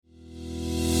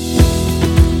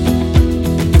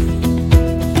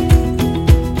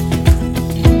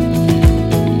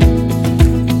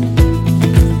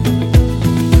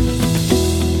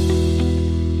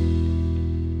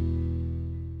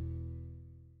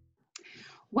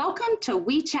Welcome to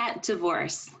We Chat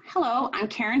Divorce. Hello, I'm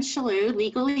Karen Shalhoub,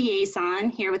 Legal Liaison,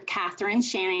 here with Catherine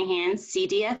Shanahan,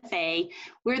 CDFA.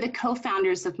 We're the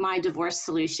co-founders of My Divorce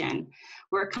Solution.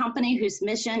 We're a company whose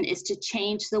mission is to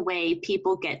change the way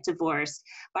people get divorced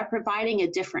by providing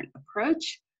a different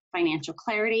approach, financial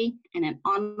clarity, and an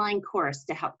online course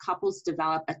to help couples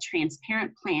develop a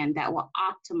transparent plan that will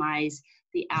optimize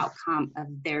the outcome of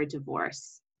their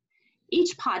divorce.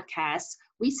 Each podcast,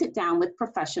 we sit down with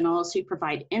professionals who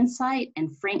provide insight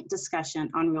and frank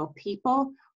discussion on real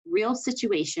people, real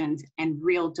situations, and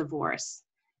real divorce.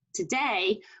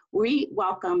 Today, we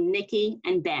welcome Nikki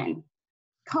and Ben,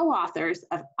 co-authors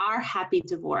of Our Happy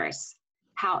Divorce,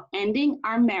 How Ending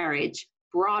Our Marriage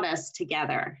Brought Us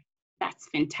Together. That's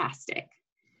fantastic.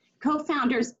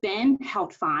 Co-founders Ben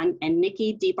Helfand and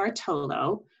Nikki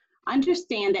DiBartolo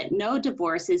understand that no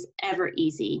divorce is ever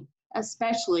easy,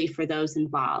 especially for those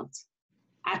involved.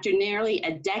 After nearly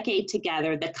a decade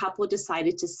together, the couple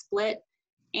decided to split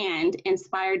and,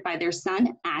 inspired by their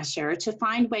son Asher, to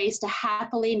find ways to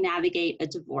happily navigate a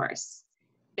divorce.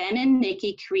 Ben and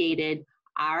Nikki created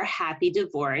Our Happy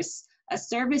Divorce, a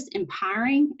service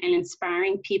empowering and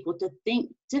inspiring people to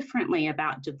think differently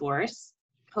about divorce,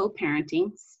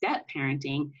 co-parenting,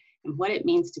 step-parenting, and what it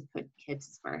means to put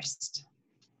kids first.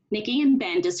 Nikki and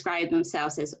Ben describe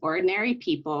themselves as ordinary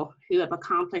people who have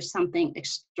accomplished something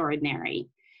extraordinary.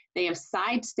 They have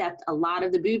sidestepped a lot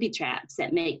of the booby traps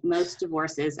that make most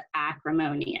divorces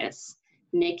acrimonious.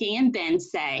 Nikki and Ben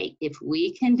say, if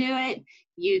we can do it,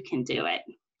 you can do it.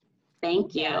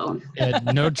 Thank you. Yeah,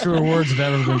 no truer words have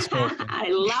ever been spoken. I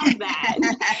love that.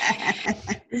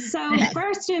 So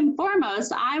first and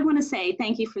foremost, I want to say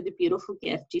thank you for the beautiful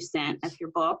gift you sent of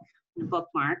your book, the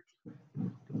bookmark.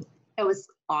 It was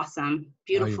awesome,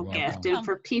 beautiful gift. And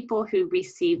for people who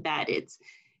receive that, it's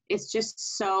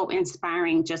just so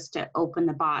inspiring just to open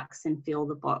the box and feel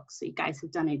the book. So you guys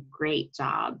have done a great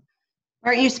job.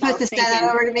 Aren't you supposed to send that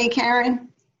over to me, Karen?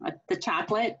 The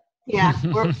chocolate? Yeah.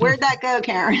 Where'd that go,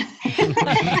 Karen?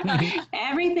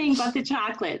 Everything but the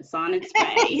chocolate's on its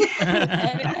way.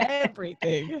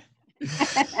 Everything.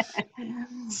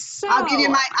 So, I'll give you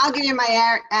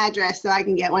my address so I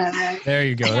can get one of those. There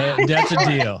you go. That's a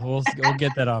deal. We'll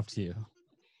get that off to you.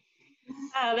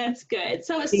 Oh, that's good.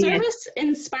 So a service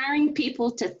inspiring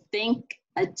people to think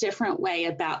a different way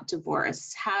about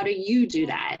divorce. How do you do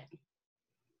that?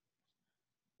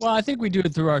 Well, I think we do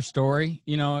it through our story,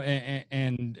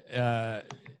 and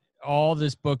all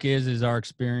this book is our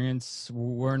experience.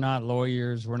 We're not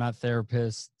lawyers. We're not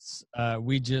therapists.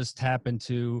 We just happen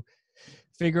to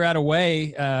figure out a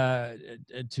way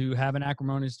to have an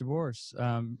acrimonious divorce. We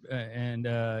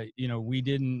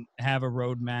didn't have a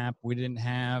roadmap. We didn't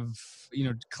have,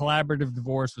 collaborative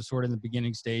divorce was sort of in the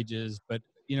beginning stages, but,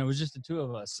 it was just the two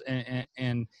of us.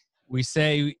 And we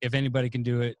say, if anybody can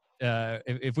do it,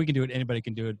 if we can do it, anybody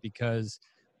can do it, because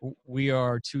we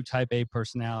are two type A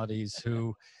personalities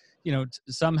who,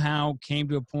 somehow came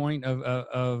to a point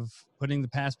of putting the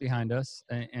past behind us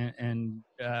and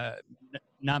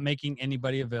not making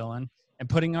anybody a villain and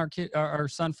putting our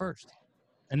son first.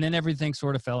 And then everything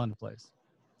sort of fell into place.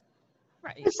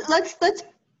 Right. Let's.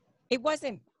 It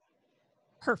wasn't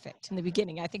perfect in the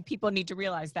beginning. I think people need to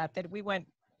realize that we went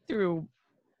through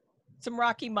some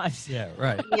rocky months. Yeah,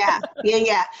 right.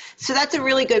 Yeah. So that's a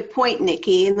really good point,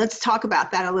 Nikki. And let's talk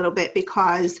about that a little bit,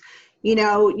 because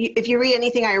if you read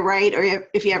anything I write, or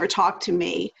if you ever talk to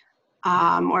me,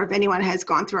 or if anyone has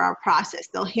gone through our process,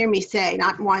 they'll hear me say,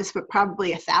 not once, but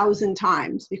probably 1,000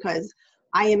 times, because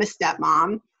I am a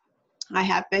stepmom. I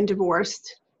have been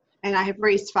divorced, and I have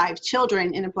raised 5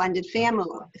 children in a blended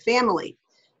family.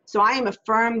 So I am a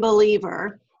firm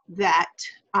believer that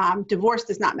divorce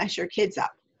does not mess your kids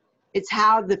up. It's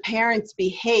how the parents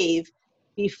behave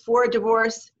before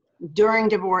divorce, during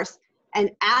divorce, and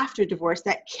after divorce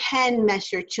that can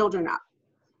mess your children up.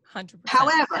 100%.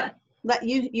 However,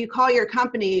 you call your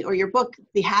company or your book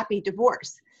The Happy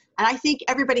Divorce. And I think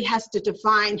everybody has to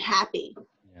define happy.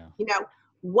 Yeah.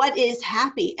 What is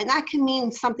happy? And that can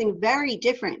mean something very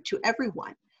different to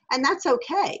everyone. And that's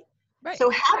okay. Right. So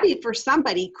happy for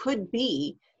somebody could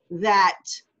be that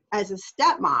as a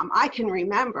stepmom, I can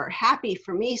remember happy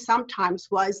for me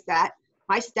sometimes was that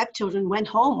my stepchildren went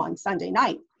home on Sunday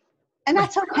night. And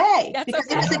that's okay, because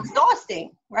it was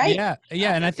exhausting, right? Yeah,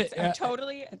 and I think that's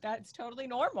totally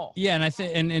normal. Yeah, and I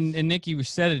think, and Nikki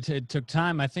said it took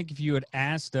time. I think if you had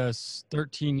asked us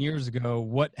 13 years ago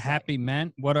what happy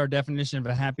meant, what our definition of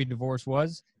a happy divorce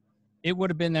was, it would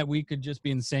have been that we could just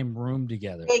be in the same room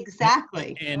together.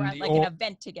 Exactly. And or like an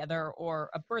event together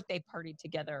or a birthday party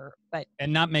together,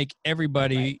 and not make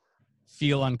everybody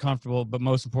feel uncomfortable, but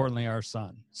most importantly, our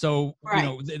son. So,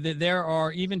 Right. There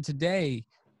are, even today,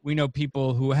 we know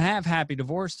people who have happy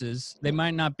divorces. They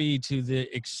might not be to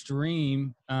the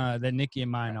extreme that Nikki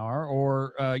and mine are,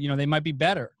 or, they might be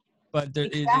better. But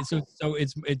Exactly.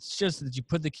 it's just that you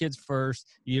put the kids first.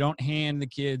 You don't hand the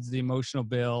kids the emotional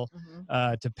bill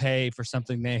to pay for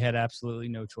something they had absolutely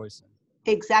no choice in.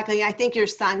 Exactly. I think your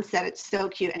son said it's so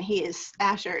cute, and he is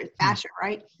Asher,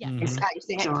 right? Yeah. Is how you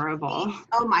say it. Adorable.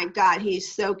 Oh my God,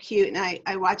 he's so cute. And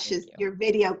I watched your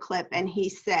video clip, and he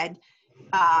said,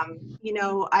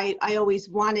 I always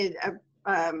wanted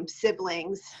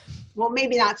siblings. Well,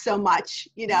 maybe not so much,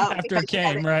 After it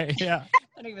came, right? Yeah.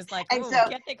 And he was like, And oh, so-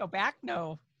 can't they go back?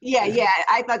 No. Yeah.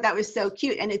 I thought that was so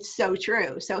cute, and it's so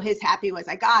true. So his happy was,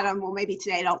 I got them. Well, maybe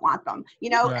today I don't want them.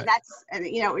 Right. And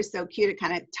it was so cute. It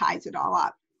kind of ties it all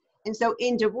up. And so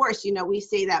in divorce, we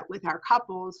say that with our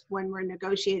couples when we're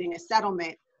negotiating a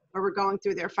settlement, or we're going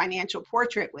through their financial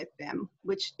portrait with them,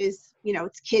 which is,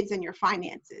 it's kids and your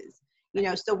finances.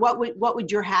 So what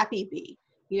would your happy be?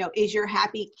 Is your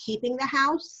happy keeping the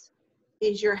house?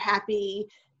 Is your happy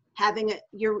having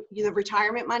your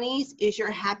retirement monies? Is your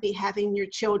happy having your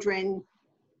children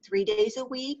 3 days a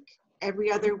week,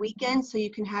 every other weekend, so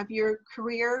you can have your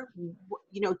career?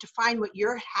 Define what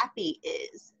your happy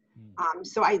is.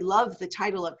 So I love the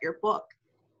title of your book,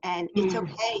 and it's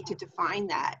okay to define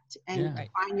that and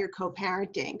define your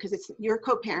co-parenting, because your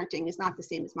co-parenting is not the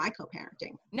same as my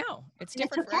co-parenting. No, it's And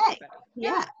different. it's okay. For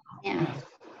everybody. Yeah.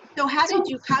 So how did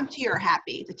you come to your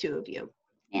happy, the two of you?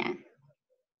 Yeah.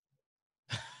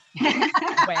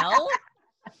 Well,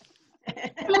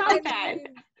 I like that.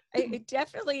 it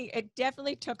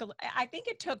definitely took I think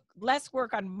it took less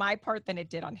work on my part than it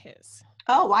did on his.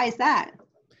 Oh, why is that?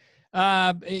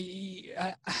 I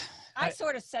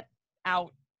sort of set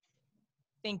out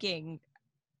thinking,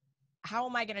 how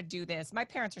am I going to do this? My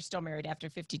parents are still married after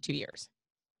 52 years.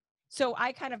 So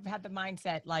I kind of had the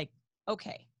mindset like,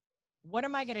 okay, what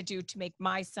am I going to do to make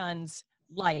my son's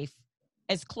life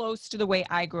as close to the way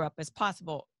I grew up as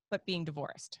possible, but being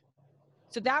divorced?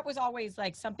 So that was always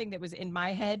like something that was in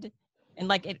my head, and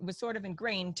like it was sort of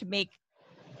ingrained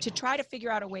to try to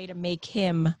figure out a way to make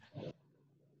him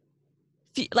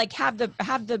like have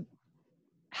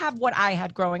what I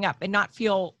had growing up and not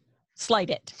feel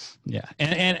slighted. Yeah.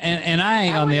 And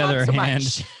I on the other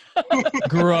hand,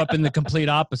 grew up in the complete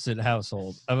opposite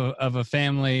household of a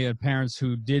family of parents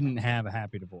who didn't have a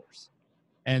happy divorce.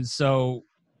 And so,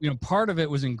 part of it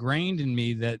was ingrained in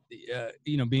me that,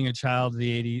 being a child of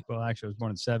the 80s, well, actually I was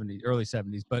born in the 70s, early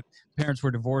 70s, but parents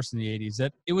were divorced in the 80s,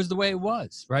 that it was the way it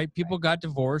was, right? People got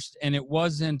divorced, and it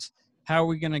wasn't, how are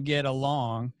we going to get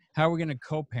along? How are we going to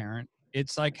co-parent?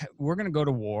 It's like, we're going to go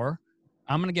to war.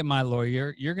 I'm going to get my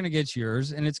lawyer. You're going to get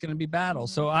yours, and it's going to be battle.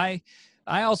 So I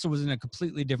also was in a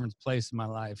completely different place in my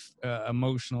life,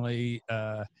 emotionally.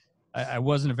 I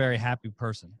wasn't a very happy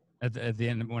person at the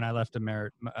end when I left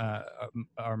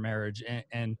our marriage.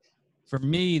 And for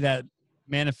me, that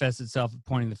manifests itself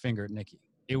pointing the finger at Nikki.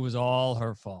 It was all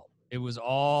her fault. It was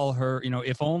all her,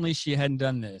 if only she hadn't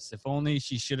done this, if only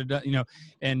she should have done,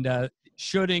 and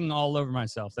shoulding all over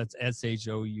myself. That's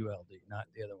SHOULD, not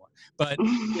the other one. But,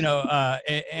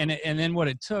 and then what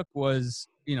it took was,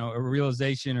 a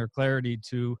realization or clarity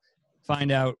to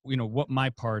find out, what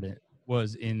my part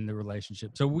was in the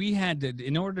relationship. So we had to,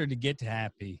 in order to get to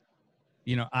happy,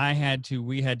 we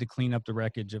had to clean up the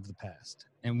wreckage of the past,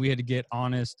 and we had to get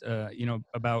honest,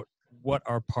 about what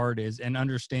our part is, and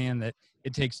understand that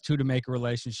it takes two to make a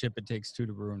relationship. It takes two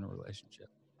to ruin a relationship.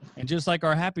 And just like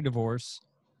our happy divorce,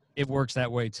 it works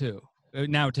that way too.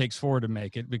 Now it takes four to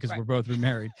make it because we're both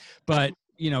remarried. But,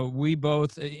 we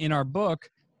both, in our book,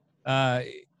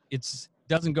 it's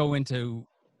doesn't go into,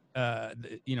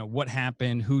 what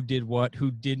happened, who did what, who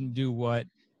didn't do what.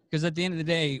 Because at the end of the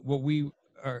day, what we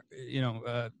are,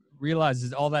 realize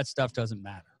is all that stuff doesn't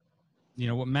matter.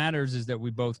 What matters is that we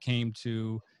both came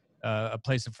to a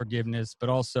place of forgiveness, but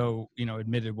also,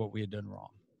 admitted what we had done wrong.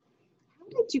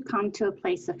 How did you come to a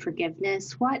place of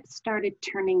forgiveness? What started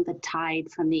turning the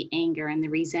tide from the anger and the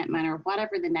resentment, or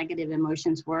whatever the negative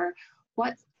emotions were?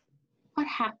 What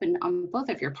happened on both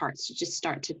of your parts to just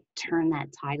start to turn that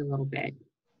tide a little bit?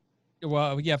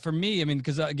 Well, yeah, for me,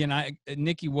 because again,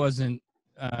 Nikki wasn't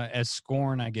as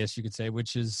scorn, I guess you could say,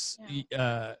 which is,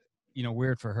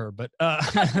 weird for her, but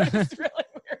It's really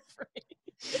weird for me.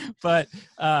 But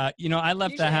you know, I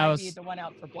left Usually the house. I'd be the one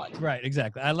out for blood. Right,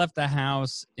 exactly. I left the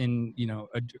house in, you know,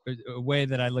 a way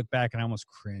that I look back and I almost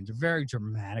cringe, a very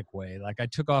dramatic way. Like I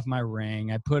took off my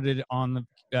ring, I put it on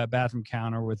the bathroom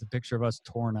counter with a picture of us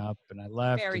torn up, and I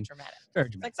left. Very dramatic. Very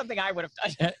It's dramatic. like something I would have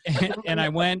done. And I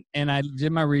went and I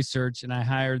did my research, and I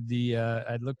hired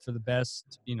I looked for the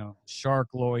best, you know, shark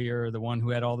lawyer, the one who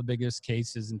had all the biggest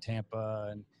cases in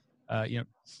Tampa, and you know,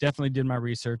 definitely did my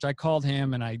research. I called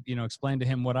him and I, you know, explained to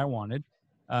him what I wanted.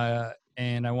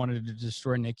 And I wanted to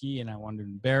destroy Nikki, and I wanted to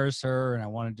embarrass her, and I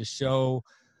wanted to show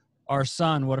our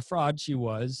son what a fraud she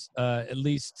was, at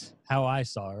least how I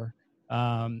saw her.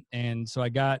 And so I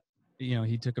got, you know,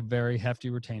 he took a very hefty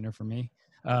retainer from me.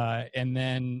 And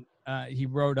then he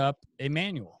wrote up a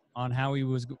manual on how we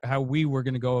were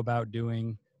going to go about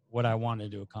doing what I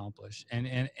wanted to accomplish.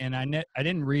 And I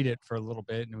didn't read it for a little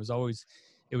bit, and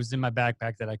it was in my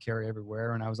backpack that I carry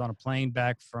everywhere. And I was on a plane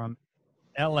back from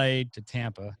LA to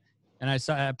Tampa, and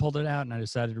I pulled it out and I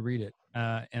decided to read it.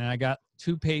 And I got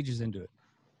 2 pages into it.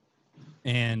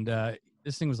 And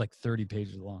this thing was like 30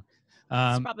 pages long.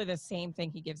 It's probably the same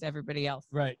thing he gives everybody else.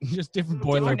 Right. Just different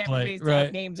Different boilerplate. everybody's Right.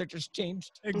 names are just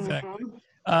changed. Exactly.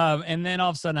 And then all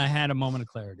of a sudden I had a moment of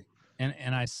clarity,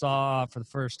 and I saw for the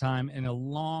first time in a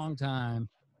long time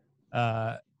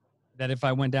that if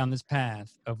I went down this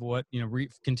path of what, you know,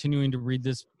 continuing to read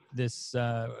this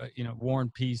you know, War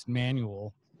and Peace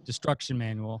manual, destruction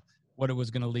manual, what it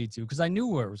was going to lead to, because I knew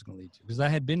where it was going to lead to, because I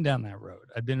had been down that road.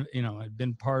 I'd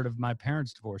been part of my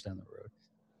parents' divorce down the road.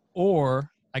 Or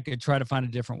I could try to find a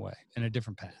different way and a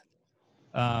different path.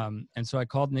 And so I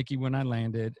called Nikki when I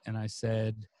landed, and I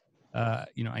said,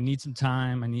 you know, I need some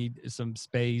time. I need some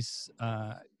space.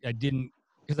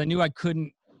 Because I knew I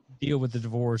couldn't deal with the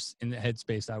divorce in the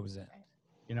headspace I was in,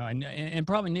 you know, and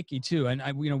probably Nikki too. And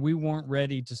you know, we weren't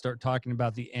ready to start talking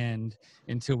about the end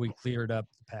until we cleared up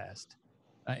the past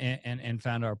and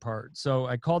found our part. So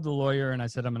I called the lawyer and I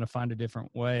said, I'm going to find a different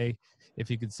way. If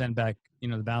he could send back, you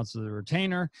know, the balance of the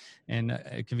retainer, and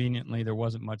conveniently there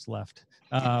wasn't much left.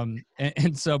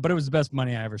 And so, but it was the best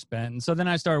money I ever spent. And so then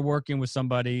I started working with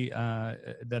somebody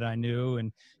that I knew,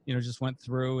 and, you know, just went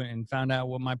through and found out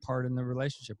what my part in the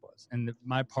relationship was, and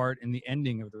my part in the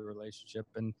ending of the relationship,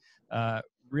 and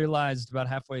realized about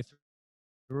halfway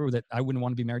through that I wouldn't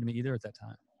want to be married to me either at that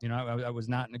time. You know, I was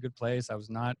not in a good place. I was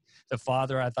not the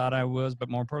father I thought I was, but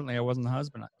more importantly, I wasn't the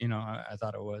husband, you know, I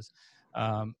thought I was.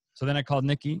 So then I called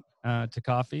Nikki to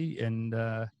coffee, and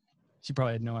she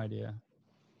probably had no idea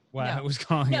why I was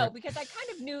calling her. No, because I kind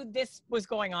of knew this was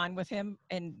going on with him.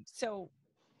 And so,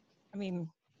 I mean,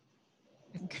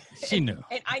 she knew.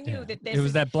 And I knew that this it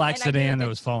was that black sedan that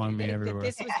was was following me everywhere.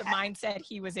 This was the mindset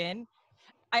he was in.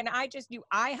 And I just knew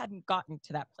I hadn't gotten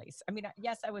to that place. I mean,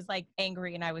 yes, I was like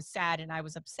angry and I was sad and I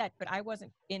was upset, but I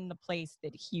wasn't in the place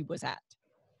that he was at,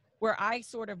 where I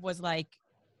sort of was like,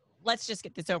 let's just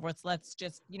get this over with. Let's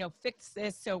just, you know, fix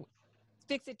this. So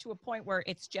fix it to a point where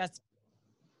it's just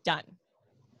done.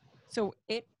 So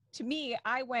to me,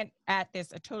 I went at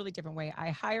this a totally different way.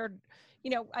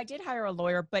 I did hire a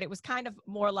lawyer, but it was kind of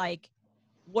more like,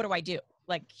 what do I do?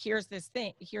 Like, here's this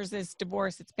thing, here's this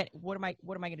divorce. What am I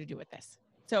going to do with this?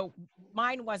 So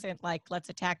mine wasn't like, let's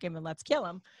attack him and let's kill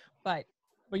him. But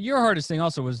your hardest thing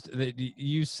also was that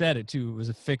you said it too, was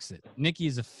a fix it. Nikki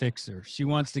is a fixer. She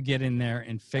wants to get in there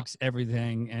and fix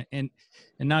everything, and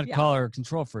not call her a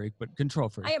control freak, but control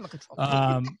freak. I am a control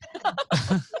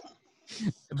freak.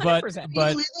 But were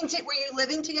you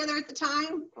living together at the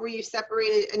time, or were you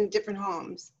separated in different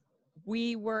homes?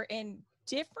 We were in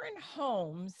different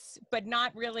homes, but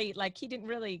not really. Like, he didn't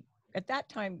really at that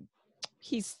time.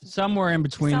 He's somewhere in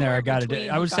between there.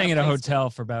 I was staying at a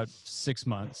hotel for about 6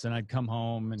 months, and I'd come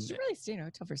home. And did you really stay in a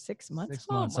hotel for 6 months? 6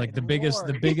 months, like the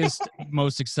biggest,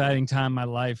 most exciting time in my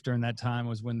life during that time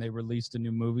was when they released a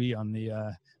new movie on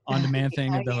the on-demand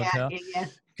thing at the hotel,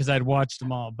 because I'd watched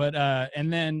them all. But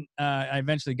and then I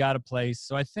eventually got a place.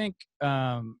 So I think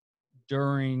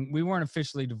we weren't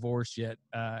officially divorced yet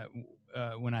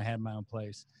when I had my own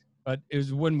place, but it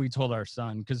was when we told our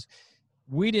son, because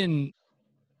we didn't.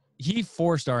 He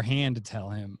forced our hand to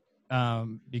tell him,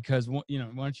 because, you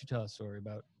know, why don't you tell a story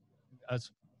about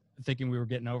us thinking we were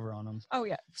getting over on him? Oh,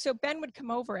 yeah. So Ben would come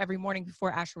over every morning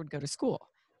before Asher would go to school.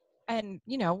 And,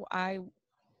 you know,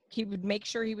 he would make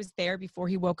sure he was there before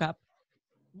he woke up.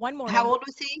 One morning. How old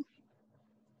was he?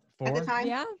 4? At the time?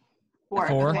 Yeah. 4.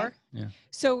 4. Okay. Yeah.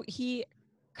 So he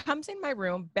comes in my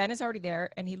room. Ben is already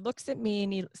there. And he looks at me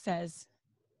and he says,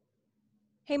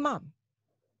 "Hey, Mom,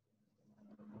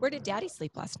 where did Daddy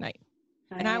sleep last night?"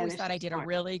 And I always thought I did a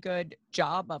really good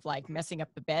job of like messing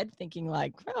up the bed, thinking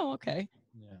like, oh, okay.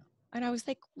 Yeah. And I was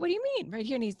like, what do you mean? Right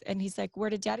here. And he's like, where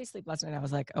did daddy sleep last night? And I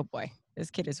was like, oh boy,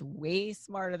 this kid is way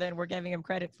smarter than we're giving him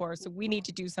credit for. So we need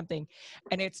to do something.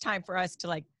 And it's time for us to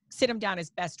like sit him down as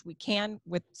best we can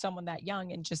with someone that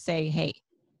young and just say, hey,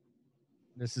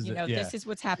 this is this is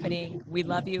what's happening. We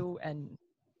love you. And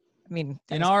I mean,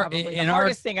 that's probably the in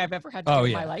hardest thing I've ever had to do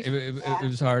in my life. It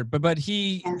was hard, but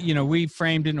he, we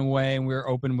framed it in a way, and we were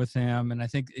open with him. And I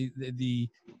think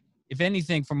if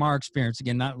anything, from our experience,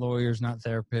 again, not lawyers, not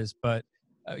therapists, but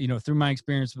through my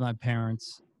experience with my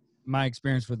parents, my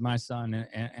experience with my son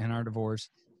and our divorce,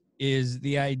 is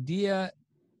the idea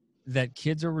that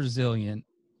kids are resilient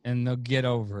and they'll get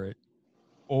over it,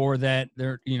 or that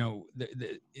they're,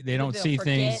 they don't see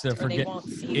things, they'll forget,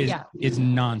 is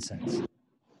nonsense.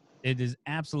 It is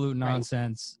absolute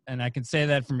nonsense. Right. And I can say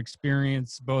that from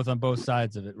experience, on both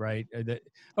sides of it, right?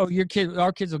 Our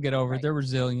kids will get over it. They're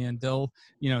resilient. They'll,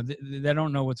 they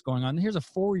don't know what's going on. Here's a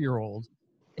 4-year-old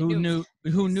who knew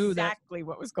exactly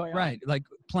what was going on. Right. Like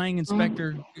playing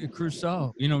Inspector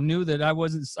Clouseau, knew that I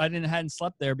hadn't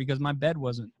slept there because my bed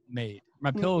wasn't made. My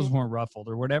pillows weren't ruffled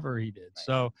or whatever he did. Right.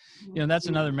 So, that's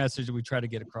another message that we try to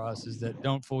get across, is that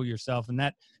don't fool yourself. And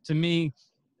that, to me,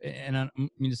 and I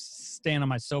mean to stand on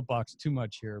my soapbox too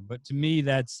much here, but to me,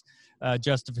 that's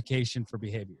justification for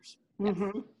behaviors. I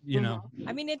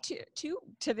mean,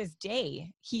 to this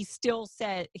day, he still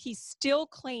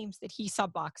claims that he saw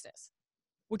boxes,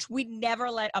 which we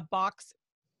never let a box,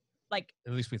 like,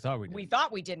 at least we thought we did. We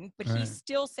thought we didn't, but he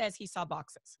still says he saw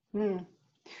boxes.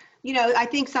 I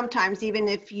think sometimes even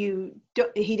if he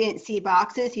didn't see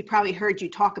boxes, he probably heard you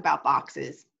talk about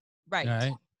boxes.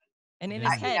 Right. And in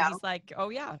his head, he's like, oh,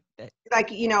 yeah.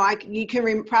 Like, you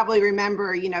can probably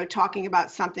remember, talking about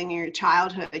something in your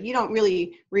childhood. You don't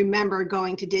really remember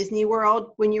going to Disney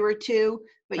World when you were 2,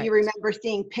 but you remember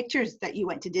seeing pictures that you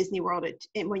went to Disney World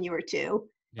when you were 2.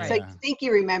 Yeah. So you think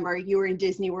you remember you were in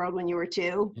Disney World when you were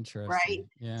 2, right?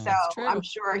 Yeah. So I'm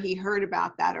sure he heard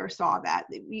about that or saw that,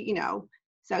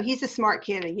 So he's a smart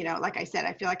kid. And, like I said,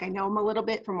 I feel like I know him a little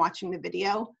bit from watching the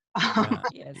video.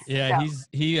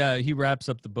 He wraps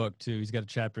up the book too. He's got a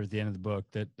chapter at the end of the book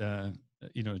that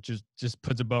just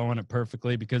puts a bow on it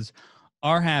perfectly, because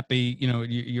our happy,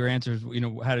 your answer is,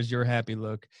 how does your happy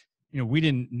look? We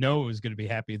didn't know it was going to be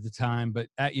happy at the time, but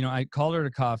I called her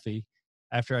to coffee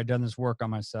after I'd done this work on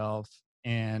myself,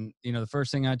 and the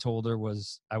first thing I told her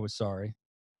was I was sorry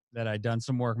that I'd done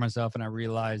some work myself, and I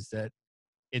realized that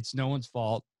it's no one's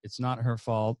fault. It's not her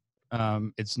fault.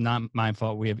 It's not my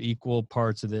fault. We have equal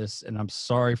parts of this, and I'm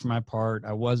sorry for my part.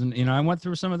 I wasn't, I went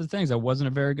through some of the things. I wasn't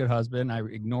a very good husband. I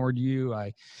ignored you.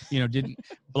 I, didn't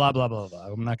blah, blah, blah, blah.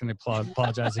 I'm not going to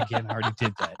apologize again. I already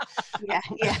did that. Yeah.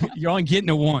 You're only getting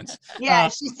it once. Yeah.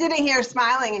 She's sitting here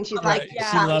smiling, and she's like,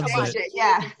 she loves it.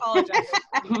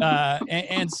 Yeah.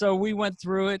 And so we went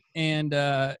through it, and,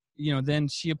 then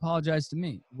she apologized to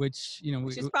me, which,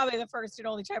 which is probably the first and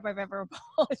only time I've ever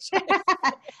apologized.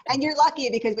 And you're lucky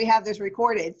because we have this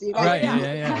recorded. So you guys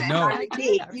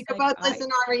you can both listen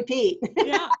on repeat.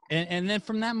 Yeah. And then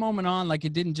from that moment on, like,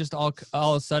 it didn't just all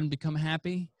of a sudden become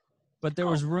happy, but there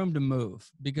was room to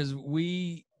move, because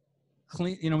we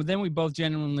then we both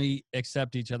genuinely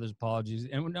accept each other's apologies,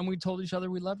 and we told each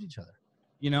other we loved each other,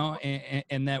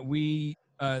 and that we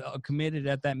committed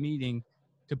at that meeting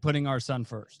to putting our son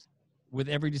first with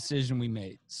every decision we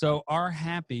made. So our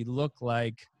happy looked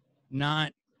like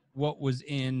not what was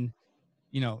in,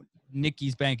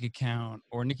 Nikki's bank account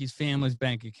or Nikki's family's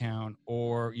bank account,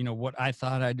 or, what I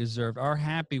thought I deserved. Our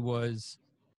happy was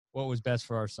what was best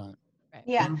for our son.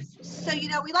 Yeah. So,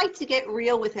 we like to get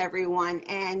real with everyone.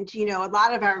 And, a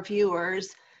lot of our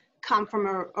viewers come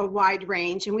from a wide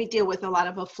range, and we deal with a lot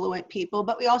of affluent people,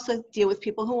 but we also deal with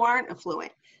people who aren't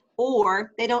affluent,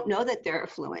 or they don't know that they're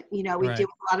affluent. We deal with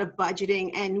a lot of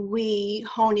budgeting, and we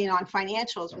hone in on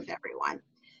financials with everyone.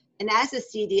 And as a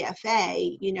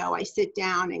CDFA, I sit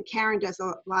down, and Karen does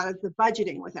a lot of the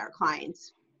budgeting with our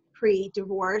clients,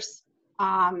 pre-divorce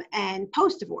and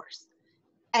post-divorce.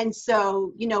 And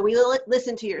so, we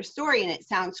listen to your story, and it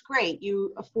sounds great.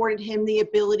 You afforded him the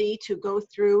ability to go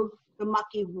through the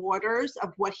mucky waters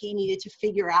of what he needed to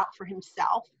figure out for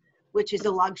himself, which is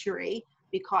a luxury,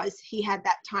 because he had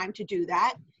that time to do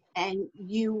that. And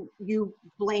you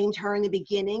blamed her in the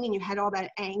beginning, and you had all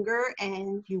that anger,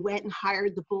 and you went and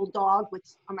hired the bulldog, which,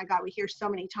 oh my God, we hear so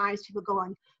many times people go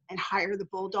on and hire the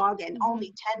bulldog, and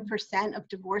only 10% of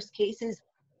divorce cases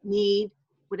need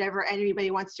whatever anybody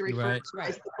wants to refer to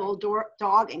as the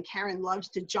bulldog. And Karen loves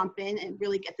to jump in and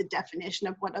really get the definition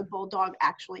of what a bulldog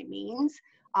actually means,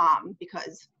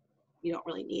 because you don't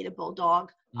really need a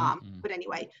bulldog. But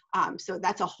anyway, so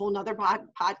that's a whole nother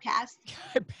podcast.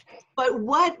 But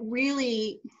what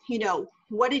really,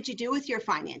 what did you do with your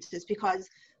finances? Because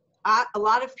a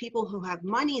lot of people who have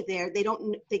money there, they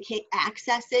can't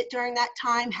access it during that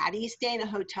time. How do you stay in a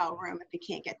hotel room if you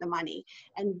can't get the money?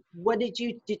 And what did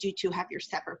you two have your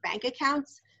separate bank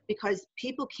accounts? Because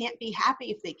people can't be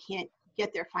happy if they can't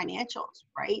get their financials,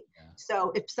 right? Yeah.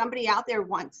 So if somebody out there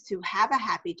wants to have a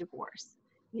happy divorce,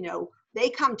 they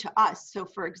come to us. So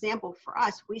for example, for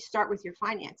us, we start with your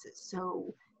finances.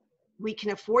 So we can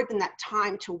afford them that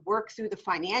time to work through the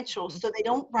financials so they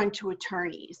don't run to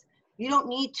attorneys. You don't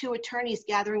need 2 attorneys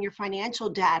gathering your financial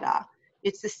data.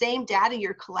 It's the same data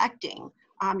you're collecting.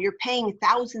 You're paying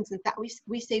thousands and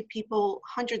we save people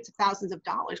hundreds of thousands of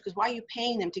dollars, because why are you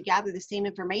paying them to gather the same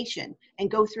information and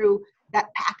go through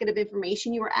that packet of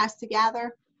information you were asked to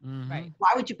gather? Mm-hmm. Right. Why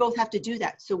would you both have to do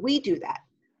that? So we do that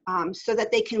so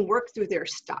that they can work through their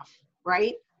stuff,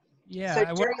 right? Yeah.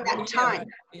 So during that time.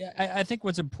 I think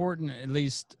what's important, at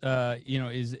least,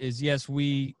 is yes,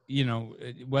 we,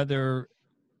 whether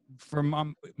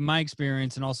from my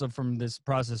experience and also from this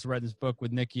process of writing this book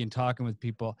with Nikki and talking with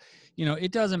people,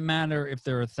 it doesn't matter if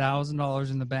there are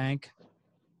 $1,000 in the bank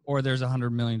or there's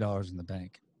 $100 million in the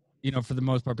bank, for the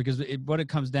most part, because what it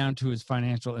comes down to is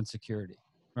financial insecurity,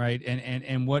 right?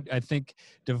 And what I think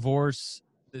divorce,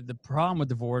 the problem with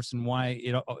divorce and why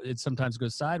it sometimes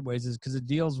goes sideways is because it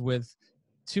deals with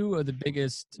 2 of the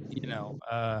biggest,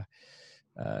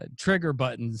 trigger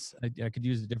buttons. I could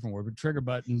use a different word, but trigger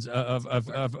buttons of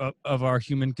our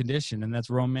human condition, and that's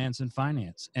romance and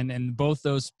finance. And both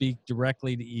those speak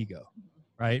directly to ego,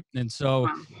 right? And so,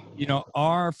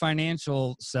 our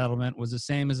financial settlement was the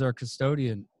same as our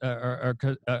custodian,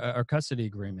 our custody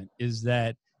agreement, is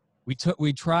that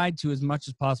we tried to, as much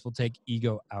as possible, take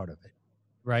ego out of it,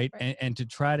 right? And to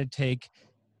try to take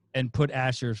and put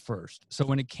Asher first. So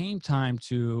when it came time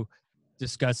to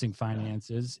discussing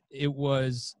finances, it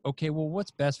was, okay, well,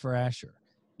 what's best for Asher?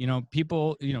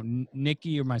 People,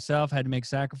 Nikki or myself had to make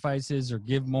sacrifices or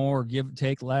give more or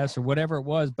take less or whatever it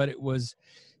was, but it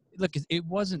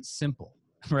wasn't simple,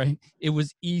 right? It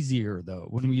was easier though,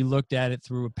 when we looked at it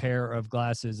through a pair of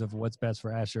glasses of what's best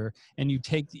for Asher, and you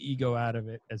take the ego out of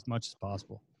it as much as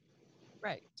possible.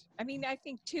 Right. I mean, I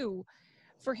think too,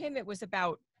 for him, it was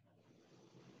about,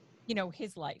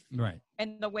 his life. Right.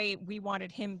 And the way we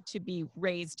wanted him to be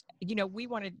raised, we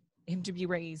wanted him to be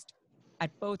raised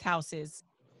at both houses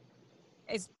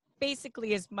as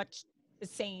basically as much the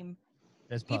same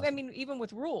as possible. Even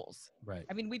with rules. Right.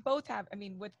 We both have,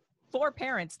 with 4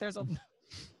 parents, there's a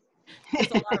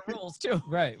lot of rules too.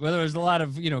 Right. Well, there's a lot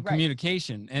of, Right.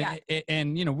 communication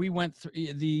and we went through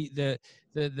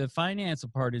the financial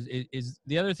part is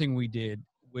the other thing we did,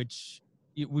 which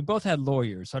we both had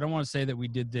lawyers. So I don't want to say that we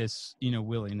did this,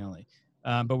 willy-nilly,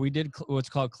 but we did what's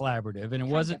called collaborative, and it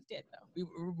wasn't.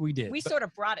 We did. We sort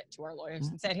of brought it to our lawyers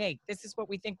and said, "Hey, this is what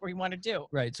we think we want to do."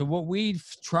 Right. So what we've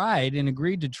tried and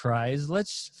agreed to try is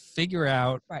let's figure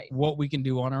out what we can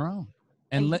do on our own,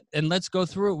 and let's go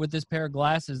through it with this pair of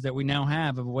glasses that we now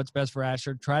have of what's best for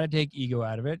Asher. Try to take ego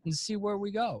out of it and see where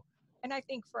we go. And I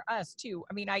think for us too.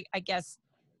 I guess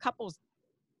couples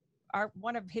are,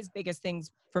 one of his biggest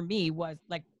things for me was,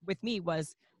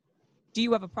 do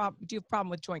you have a problem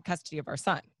with joint custody of our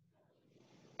son?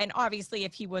 And obviously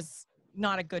if he was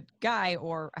not a good guy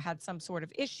or had some sort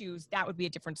of issues, that would be a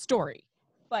different story.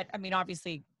 But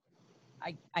obviously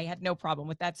I had no problem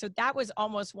with that. So that was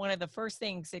almost one of the first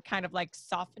things that kind of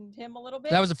softened him a little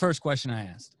bit. That was the first question I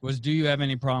asked, was, do you have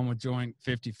any problem with joint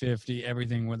 50-50,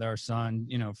 everything with our son,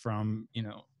 from,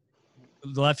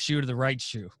 the left shoe to the right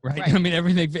shoe, right?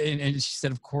 Everything. And she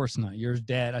said, of course not. You're his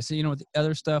dad. I said, the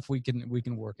other stuff we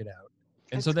can work it out.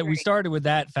 And that's so that we started with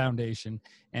that foundation,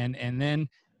 and then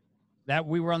that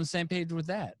we were on the same page with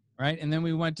that. Right. And then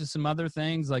we went to some other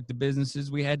things like the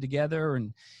businesses we had together.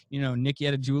 And, Nikki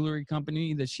had a jewelry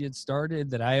company that she had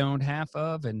started that I owned half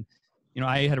of. And,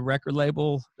 I had a record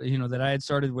label, that I had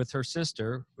started with her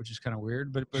sister, which is kind of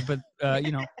weird, but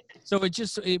so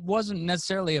it wasn't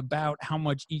necessarily about how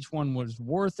much each one was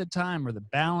worth at the time or the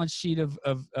balance sheet of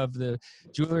the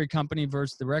jewelry company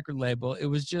versus the record label. It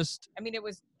was just, it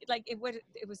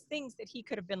was things that he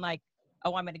could have been like,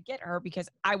 oh, I'm going to get her because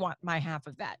I want my half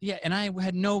of that. Yeah. And I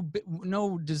had no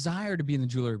desire to be in the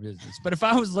jewelry business, but if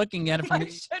I was looking at it from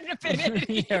shouldn't have been in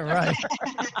it. Yeah, right.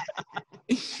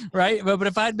 Right. But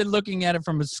if I'd been looking at it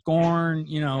from a scorn,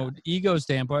 ego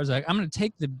standpoint, I was like, I'm going to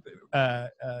take the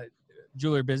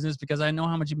jewelry business because I know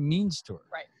how much it means to her.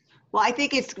 Right. Well, I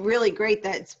think it's really great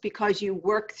that it's because you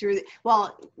work through,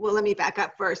 well, let me back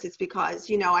up first. It's because,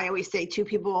 I always say 2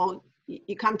 people,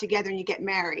 you come together and you get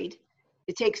married.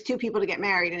 it takes two people to get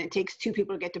married and it takes two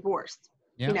people to get divorced,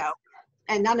 Yeah. you know,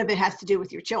 and none of it has to do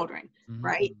with your children, Mhm.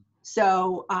 right?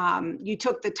 So you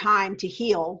took the time to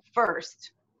heal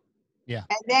first. Yeah.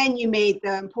 And then you made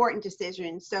the important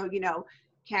decision. So, you know,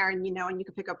 Karen, you know, and you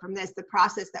can pick up from this, the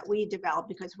process that we developed,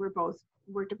 because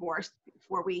we're divorced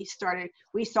before we started,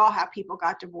 we saw how people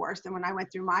got divorced. And when I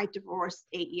went through my divorce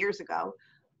 8 years ago,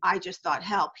 I just thought,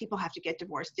 hell, people have to get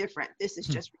divorced different. This is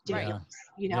just ridiculous.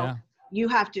 You know, you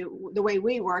have to, the way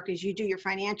we work is you do your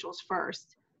financials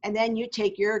first, and then you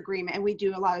take your agreement, and we do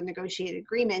a lot of negotiated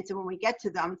agreements. And when we get to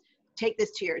them, take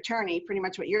this to your attorney, pretty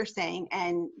much what you're saying,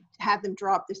 and have them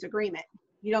draw up this agreement.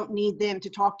 You don't need them to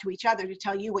talk to each other to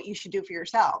tell you what you should do for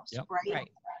yourselves, right?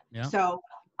 Yeah. So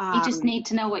You just need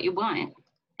to know what you want,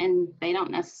 and they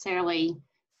don't necessarily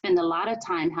spend a lot of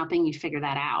time helping you figure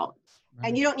that out.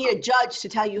 and you don't need a judge to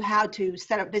tell you how to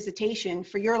set up visitation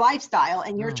for your lifestyle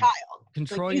and your child.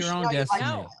 Control Like, you your should own know your destiny.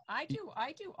 No,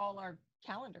 I do all our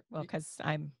calendar. Well, because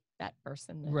I'm that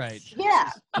person. Right.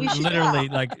 Yeah. You should Literally,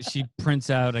 know. like she prints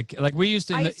out, like we used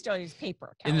to, I still use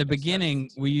paper. in the calendars beginning,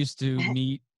 first. we used to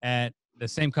meet at the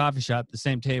same coffee shop, the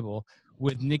same table,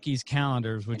 with Nikki's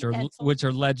calendars, which And are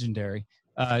pencils. legendary.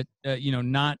 You know,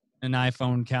 not an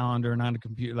iPhone calendar, not a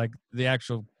computer, like the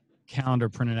actual calendar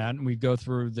printed out, and we'd go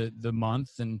through the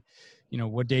month and, you know,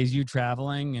 what days you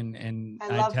traveling, and I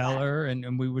I'd love tell that. her,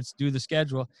 and we would do the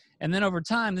schedule. And then over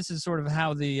time, this is sort of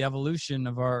how the evolution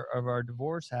of our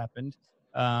divorce happened.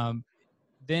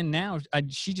 Then now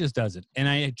she just does it, and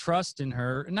I trust in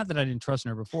her. Not that I didn't trust in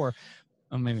her before.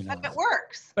 Oh, maybe not. But it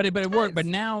works. But it worked. But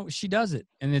now she does it,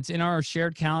 and it's in our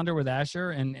shared calendar with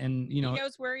Asher, and you know, He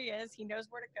knows where he is. He knows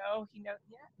where to go. He knows.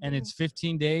 Yeah. and it's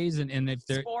 15 days, and if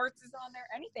there Sports is on there.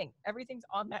 Anything. Everything's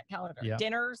on that calendar. Yeah.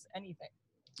 Dinners. Anything.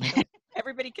 Yeah. So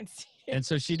everybody can see it. And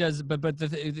so she does. But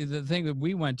the thing that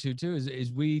we went to too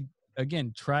is we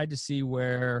again tried to see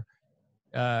where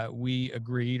we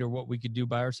agreed or what we could do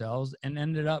by ourselves, and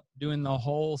ended up doing the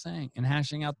whole thing and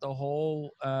hashing out the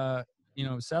whole you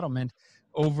know, settlement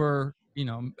over, you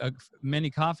know, many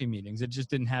coffee meetings. It just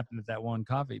didn't happen at that one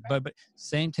coffee, but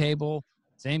same table,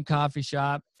 same coffee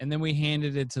shop, and then we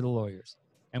handed it to the lawyers.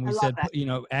 And we I love said, that. you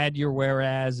know, add your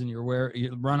whereas and your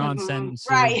your run-on Mhm. sentences,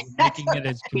 Right. making it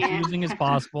as Yeah. confusing as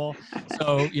possible.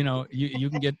 So, you know, you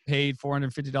can get paid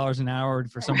 $450 an hour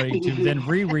for somebody to then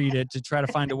reread it to try to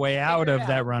find a way out Figure it of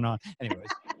that out. run-on. Anyways,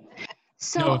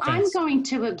 So No I'm offense. going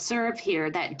to observe here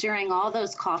that during all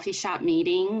those coffee shop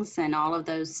meetings and all of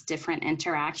those different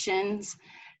interactions,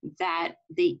 that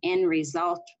the end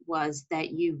result was that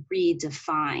you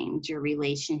redefined your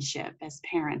relationship as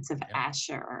parents of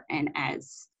Asher and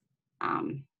as,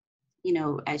 you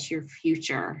know, as your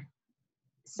future.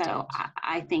 So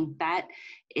I think that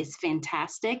is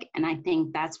fantastic. And I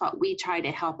think that's what we try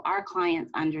to help our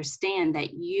clients understand,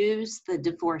 that use the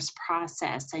divorce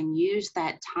process and use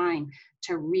that time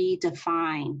to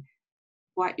redefine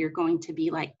what you're going to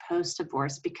be like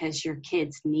post-divorce, because your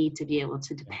kids need to be able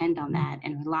to depend on that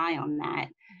and rely on that.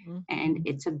 Mhm. And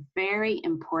it's a very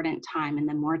important time. And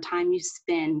the more time you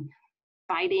spend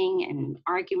fighting and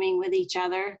arguing with each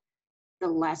other, the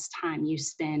less time you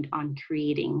spend on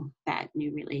creating that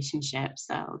new relationship.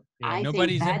 So Yeah, I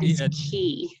nobody's- think that is yeah,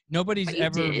 key. nobody's What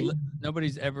you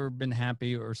did. ever been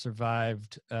happy or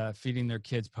survived feeding their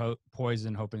kids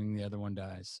poison, hoping the other one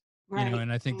dies. Right. You know,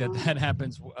 and I think that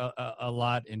happens a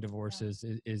lot in divorces.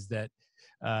 Is that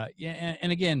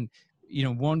and again, you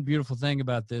know, one beautiful thing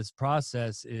about this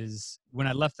process is when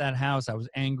I left that house, I was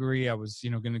angry. I was, you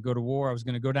know, going to go to war. I was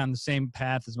going to go down the same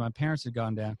path as my parents had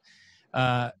gone down.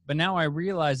 But now I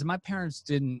realize that my parents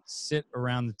didn't sit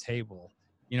around the table,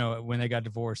 you know, when they got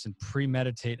divorced and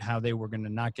premeditate how they were going to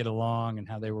not get along and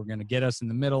how they were going to get us in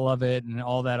the middle of it and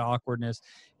all that awkwardness.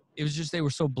 It was just, they were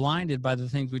so blinded by the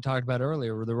things we talked about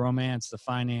earlier, or the romance, the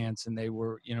finance, and they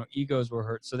were, you know, egos were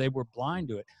hurt. So they were blind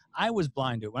to it. I was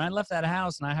blind to it. When I left that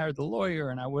house and I hired the lawyer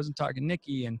and I wasn't talking to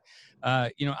Nikki, and,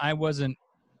 you know, I wasn't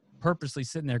purposely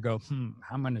sitting there how am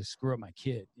I going to screw up my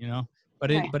kid, you know?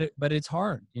 But it's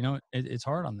hard, you know, it's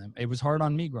hard on them. It was hard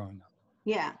on me growing up.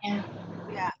 Yeah. Yeah.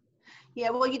 Yeah. Yeah.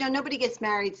 Well, you know, nobody gets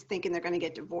married thinking they're going to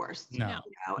get divorced. No. You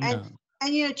know? No.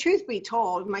 And, you know, truth be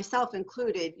told, myself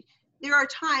included, there are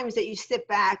times that you sit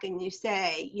back and you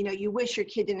say, you know, you wish your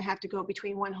kid didn't have to go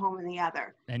between one home and the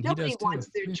other. And he Nobody does too.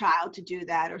 wants their child to do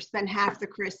that or spend half the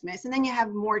Christmas. And then you have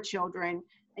more children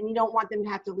and you don't want them to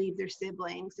have to leave their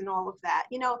siblings and all of that.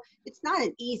 You know, it's not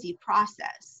an easy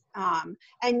process.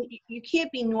 And you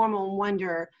can't be normal and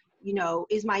wonder, you know,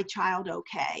 is my child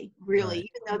okay? Really, Right.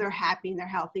 even though they're happy and they're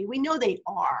healthy, we know they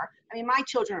are. I mean, my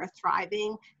children are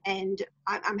thriving, and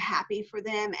I'm happy for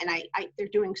them, and they're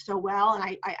doing so well.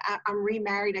 And I'm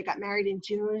remarried. I got married in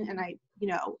June, and you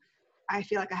know, I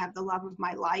feel like I have the love of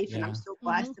my life, and I'm so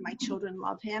blessed, and my children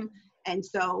love him, and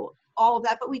so all of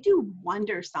that. But we do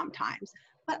wonder sometimes.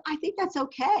 But I think that's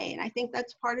okay, and I think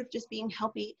that's part of just being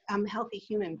healthy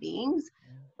human beings.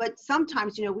 But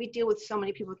sometimes, you know, we deal with so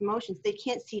many people with emotions, they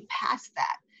can't see past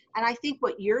that. And I think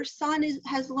what your son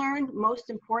has learned,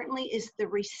 most importantly, is the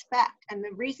respect. And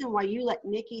the reason why you let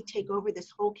Nikki take over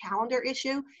this whole calendar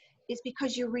issue is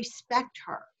because you respect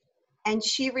her. And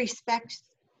she respects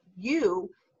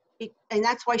you. And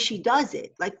that's why she does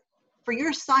it. Like, for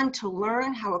your son to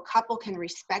learn how a couple can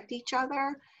respect each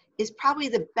other is probably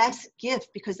the best gift,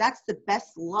 because that's the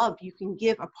best love you can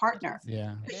give a partner.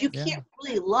 Yeah. Because you can't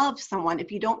really love someone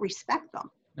if you don't respect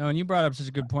them. No, and you brought up such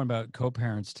a good point about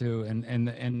co-parents too,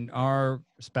 and our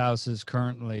spouses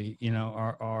currently, you know,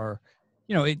 are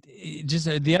you know, it just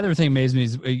the other thing amazes me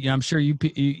is, you know, I'm sure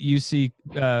you see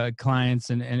clients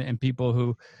and people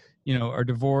who, you know, are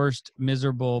divorced,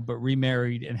 miserable, but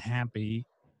remarried and happy,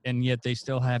 and yet they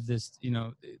still have this, you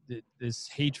know, this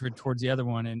hatred towards the other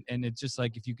one. And it's just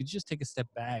like, if you could just take a step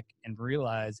back and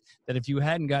realize that if you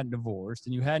hadn't gotten divorced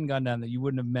and you hadn't gone down that, you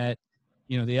wouldn't have met,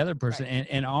 you know, the other person. Right.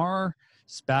 And our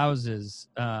spouses,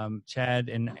 Chad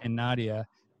and Nadia,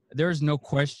 there's no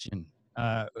question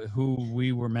who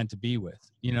we were meant to be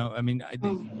with. You know, I mean,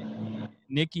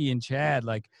 Nikki and Chad,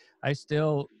 like, I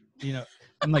still, you know,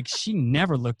 I'm like, she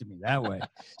never looked at me that way.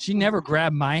 She never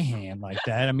grabbed my hand like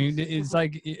that. I mean, it's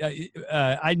like,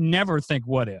 I never think,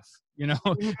 what if, you know?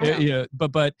 Yeah.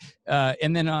 But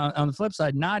and then on the flip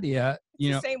side, Nadia, you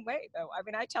know, the same way though. I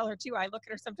mean, I tell her too. I look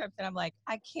at her sometimes and I'm like,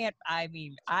 I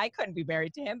couldn't be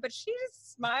married to him, but she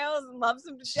just smiles and loves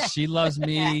him to death. She loves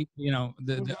me, you know,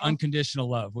 the unconditional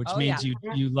love, which means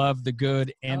you love the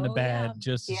good and the bad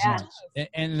just as much.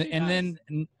 And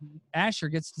then Asher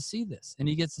gets to see this, and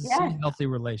he gets to see healthy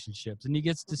relationships, and he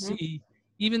gets to see,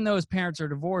 even though his parents are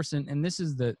divorced, and this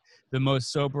is the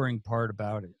most sobering part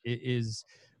about it, is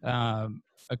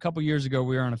a couple years ago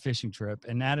we were on a fishing trip,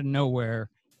 and out of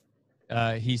nowhere,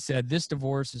 he said, "This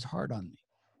divorce is hard on me."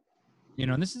 You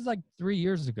know, and this is like 3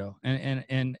 years ago.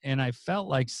 And I felt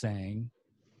like saying,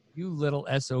 you little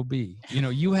SOB, you know,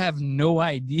 you have no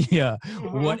idea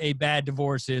what a bad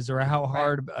divorce is or how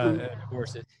hard a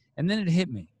divorce is. And then it hit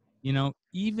me, you know,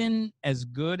 even as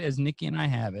good as Nikki and I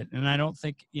have it, and I don't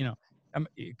think, you know,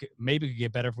 maybe it could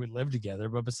get better if we lived together,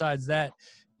 but besides that,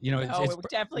 you know, it would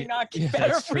definitely not get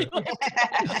better if we lived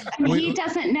together. He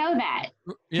doesn't know that.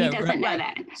 Yeah, he doesn't know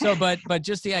that. So, but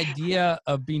just the idea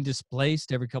of being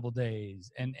displaced every couple of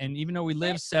days, and even though we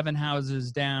live 7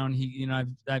 houses down, he, you know,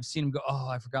 I've seen him go, oh,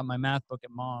 I forgot my math book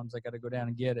at mom's. I got to go down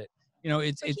and get it. You know,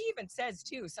 it's he even says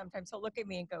too, sometimes he'll look at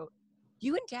me and go,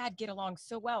 you and Dad get along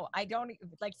so well. I don't,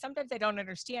 like, sometimes I don't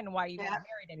understand why you aren't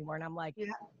married anymore. And I'm like,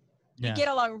 you get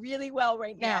along really well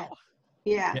right now.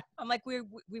 Yeah. I'm like, we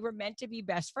were meant to be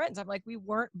best friends. I'm like, we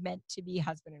weren't meant to be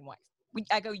husband and wife.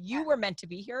 I go, you were meant to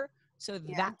be here. So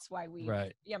that's why we,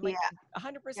 right. I'm like,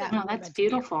 100%. Oh, that's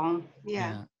beautiful.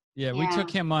 Yeah, we took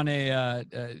him on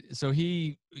so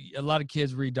a lot of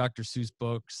kids read Dr. Seuss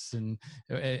books, and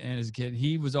as a kid,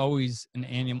 he was always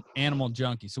an animal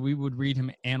junkie. So we would read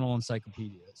him animal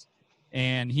encyclopedias,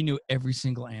 and he knew every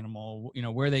single animal, you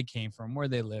know, where they came from, where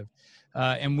they lived.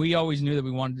 And we always knew that we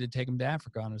wanted to take him to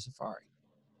Africa on a safari.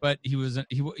 But he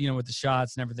you know, with the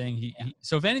shots and everything,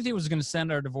 so if anything was going to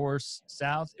send our divorce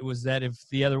south, it was that if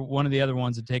one of the other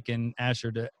ones had taken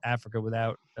Asher to Africa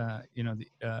without, you know,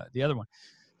 the other one.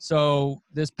 So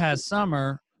this past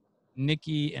summer,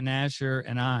 Nikki and Asher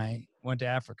and I went to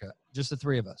Africa, just the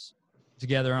 3 of us,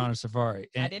 together on a safari.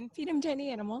 And I didn't feed him to any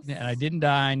animals. And I didn't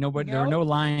die. There were no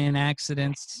lion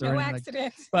accidents. No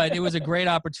accidents. But it was a great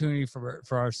opportunity for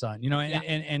our son, you know,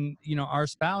 and you know, our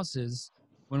spouses,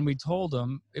 when we told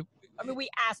them, I mean, we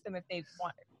asked them if they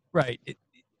wanted. Right.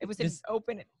 It was an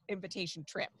open invitation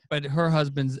trip. But her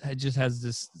husband just has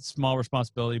this small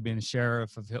responsibility of being a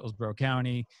sheriff of Hillsborough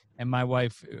County, and my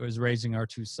wife was raising our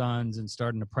 2 sons and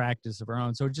starting a practice of her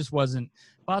own, so it just wasn't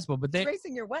possible. But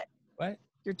raising your what? What?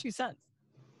 Your 2 sons.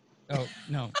 Oh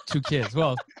no, 2 kids.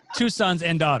 Well, 2 sons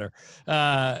and daughter.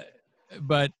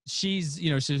 But she's,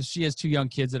 you know, she has 2 young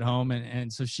kids at home,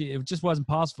 and so it just wasn't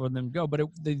possible for them to go. But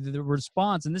the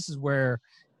response, and this is where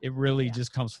it really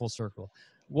just comes full circle,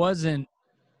 wasn't,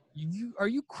 are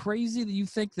you crazy that you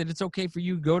think that it's okay for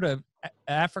you to go to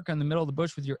Africa in the middle of the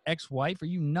bush with your ex-wife? Are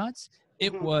you nuts?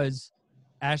 It was,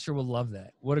 Asher will love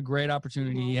that. What a great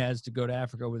opportunity he has to go to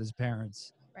Africa with his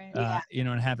parents Right. you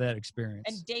know, and have that experience.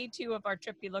 And day 2 of our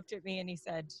trip, he looked at me and he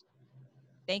said,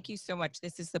 "Thank you so much.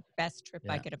 This is the best trip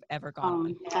I could have ever gone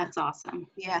on." That's awesome.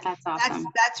 Yeah, That's awesome.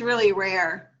 That's really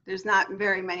rare. There's not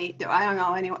very many. I don't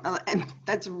know anyone, and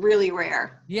that's really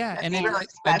rare. Yeah, That's and then really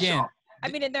special. again, I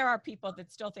mean, and there are people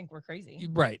that still think we're crazy.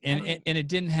 right, and it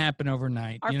didn't happen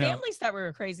overnight. Our you know, families thought we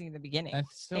were crazy in the beginning. I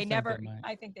still They think never. they might.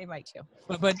 I think they might too.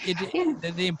 But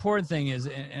the important thing is,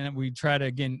 and we try to,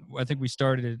 again, I think we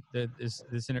started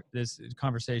this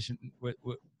conversation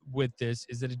with this,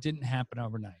 is that it didn't happen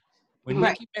overnight. When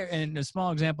Right. Nikki, and a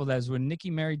small example of that is when Nikki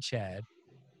married Chad,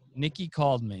 Nikki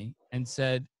called me and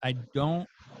said, "I don't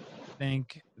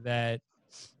think that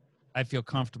I feel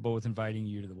comfortable with inviting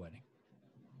you to the wedding."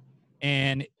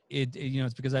 And you know,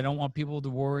 it's because I don't want people to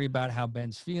worry about how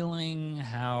Ben's feeling,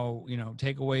 how, you know,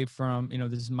 take away from, you know,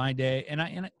 this is my day. And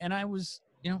I was,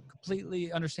 you know,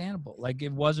 completely understandable. Like,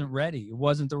 it wasn't ready. It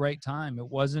wasn't the right time. It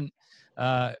wasn't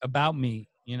about me.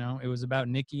 You know, it was about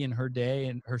Nikki and her day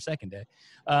and her second day.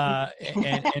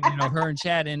 And you know, her and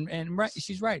Chad, and right,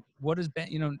 she's right. What has been,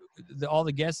 you know, all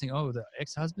the guessing, oh, the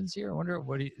ex-husband's here. I wonder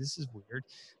this is weird.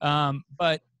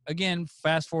 But again,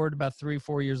 fast forward about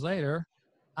 3-4 years later,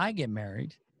 I get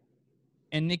married,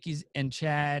 and Nikki's and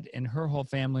Chad and her whole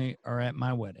family are at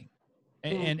my wedding.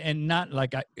 And not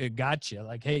like I gotcha,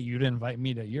 like, hey, you didn't invite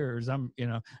me to yours. I'm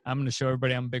going to show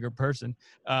everybody I'm a bigger person.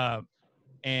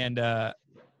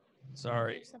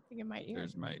 Sorry, Something in my ear.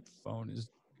 there's my phone is.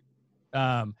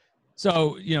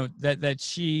 So, you know, that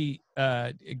she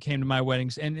came to my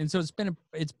weddings, and so it's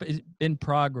been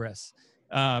progress,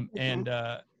 and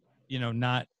you know,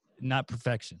 not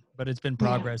perfection, but it's been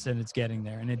progress, and it's getting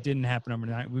there, and it didn't happen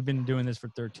overnight. We've been doing this for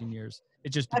 13 years. It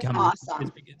just become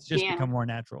awesome. It's just become more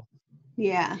natural.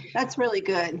 Yeah, that's really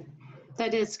good.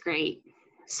 That is great.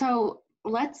 So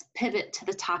let's pivot to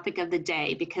the topic of the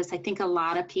day, because I think a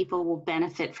lot of people will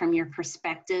benefit from your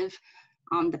perspective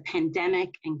on the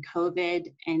pandemic and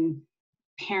COVID and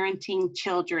parenting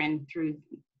children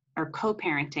or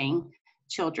co-parenting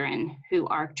children who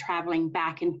are traveling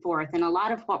back and forth. And a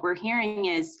lot of what we're hearing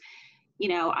is, you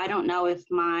know, I don't know if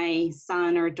my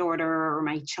son or daughter or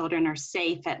my children are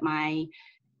safe at the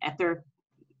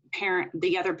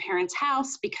other parent's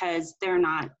house, because they're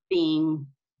not being,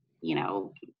 you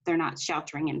know, they're not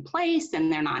sheltering in place,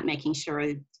 and they're not making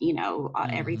sure, you know,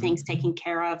 everything's taken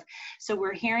care of. So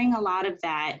we're hearing a lot of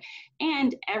that,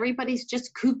 and everybody's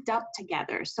just cooped up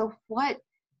together. So what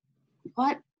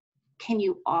can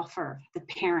you offer the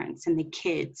parents and the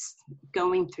kids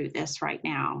going through this right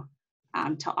now,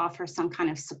 to offer some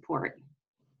kind of support?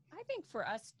 I think for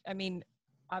us, I mean,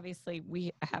 obviously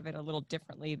we have it a little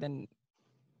differently than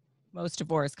most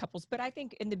divorced couples, but I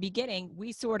think in the beginning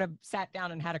we sort of sat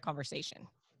down and had a conversation,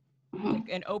 like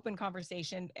an open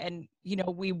conversation. And, you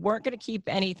know, we weren't going to keep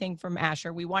anything from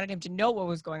Asher. We wanted him to know what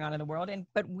was going on in the world.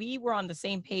 But we were on the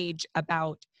same page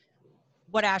about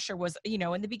what Asher was. You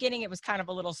know, in the beginning, it was kind of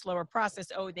a little slower process.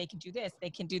 Oh, they can do this, they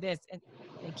can do this, and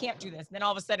they can't do this. And then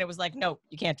all of a sudden it was like, no,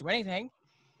 you can't do anything.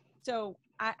 So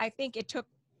I think it took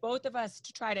both of us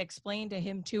to try to explain to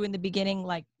him too in the beginning,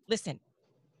 like, listen,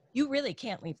 you really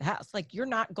can't leave the house. Like, you're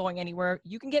not going anywhere.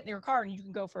 You can get in your car and you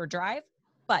can go for a drive,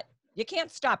 but you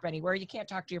can't stop anywhere. You can't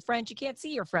talk to your friends. You can't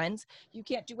see your friends. You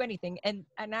can't do anything. And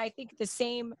I think the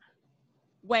same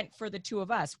went for the two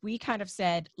of us. We kind of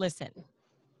said, listen,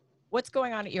 what's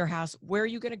going on at your house? Where are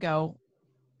you going to go?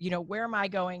 You know, where am I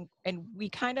going? And we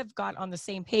kind of got on the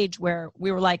same page where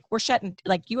we were like,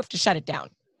 you have to shut it down.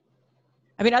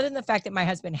 I mean, other than the fact that my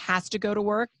husband has to go to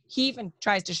work, he even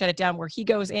tries to shut it down where he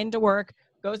goes into work,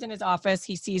 goes in his office.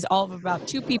 He sees all of about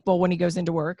 2 people when he goes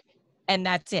into work, and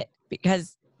that's it,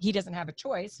 because he doesn't have a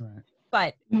choice. Right.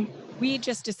 But we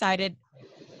just decided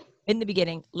in the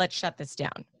beginning, let's shut this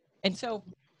down. And so,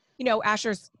 you know,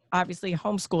 Asher's obviously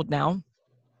homeschooled now.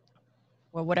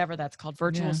 Well, whatever that's called,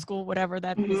 virtual school, whatever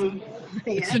that is.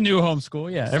 It's a new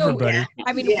homeschool. Yeah, So, everybody.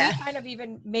 I mean, we kind of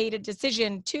even made a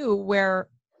decision too, where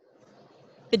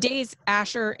the days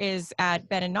Asher is at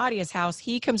Ben and Nadia's house,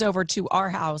 he comes over to our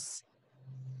house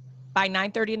by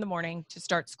 9:30 in the morning to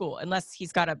start school, unless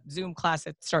he's got a Zoom class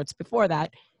that starts before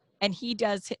that. And he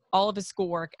does all of his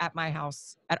schoolwork at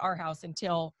our house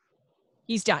until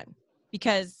he's done.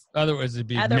 Because otherwise it'd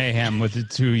be mayhem with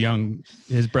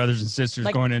his brothers and sisters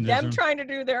like going into them Zoom. trying to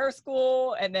do their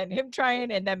school, and then him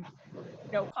trying, and then,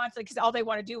 you know, constantly, because all they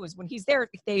want to do is when he's there,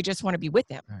 they just want to be with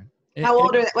him. Right. How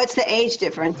old are they? What's the age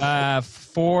difference?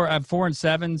 4 and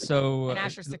 7. So And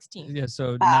Asher's 16. Yeah,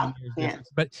 so Wow. 9 years difference.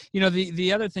 But you know,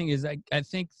 the other thing is, I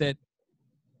think that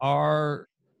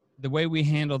the way we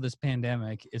handle this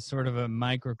pandemic is sort of a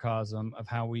microcosm of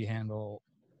how we handle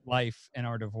life and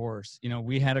our divorce, you know,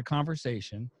 we had a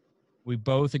conversation. We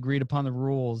both agreed upon the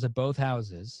rules at both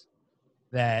houses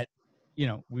that, you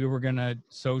know, we were going to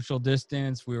social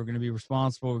distance. We were going to be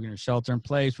responsible. We were going to shelter in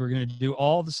place. We were going to do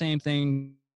all the same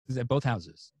things at both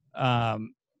houses.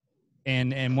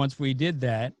 And once we did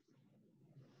that,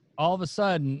 all of a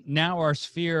sudden, now our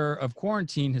sphere of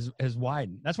quarantine has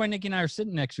widened. That's why Nikki and I are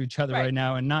sitting next to each other right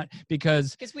now, and not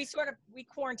because we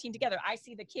quarantine together. I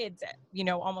see the kids, you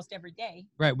know, almost every day.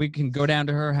 Right. We can go down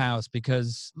to her house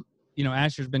because, you know,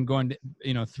 Asher's been going to,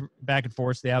 you know, back and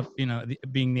forth,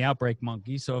 being the outbreak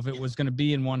monkey. So if it was going to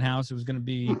be in one house, it was going to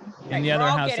be in the other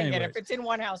house anyway. If it's in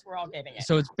one house, we're all getting it.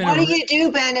 So it's been. What do you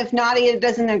do, Ben, if Nadia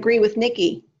doesn't agree with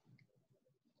Nikki?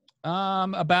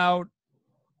 About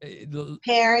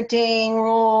parenting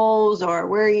rules or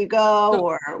where you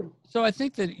go So I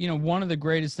think that, you know, one of the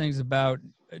greatest things about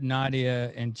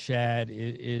Nadia and Chad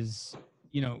is,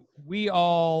 you know, we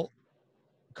all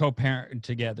co-parent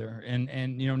together, and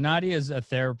you know, Nadia is a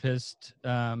therapist,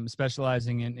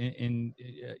 specializing in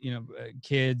you know,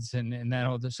 kids and that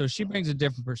whole, so she brings a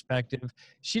different perspective.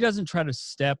 She doesn't try to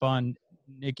step on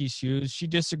Nikki's shoes. She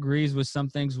disagrees with some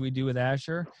things we do with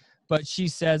Asher, but she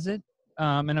says it.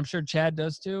 And I'm sure Chad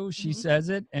does too. She says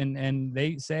it, and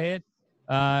they say it.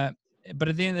 But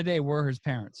at the end of the day, we're his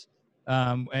parents.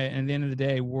 And at the end of the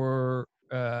day, we're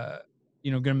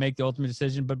you know, going to make the ultimate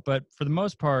decision. But for the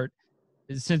most part,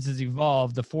 since it's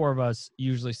evolved, the four of us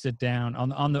usually sit down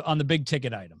on the big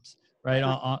ticket items, right?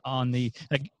 On the,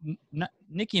 like,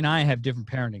 Nikki and I have different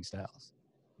parenting styles.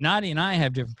 Nadia and I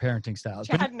have different parenting styles.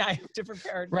 Chad and I have different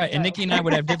parenting styles. Right, and Nikki and I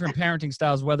would have different parenting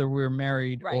styles whether we were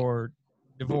married or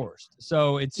divorced.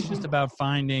 So it's just about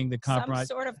finding the compromise.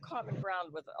 Some sort of common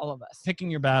ground with all of us. Picking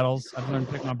your battles. I've learned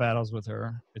to pick my battles with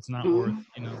her. It's not worth,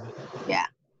 you know.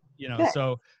 You know,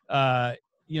 so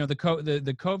you know, the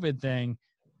COVID thing.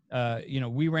 You know,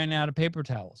 we ran out of paper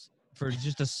towels for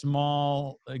just a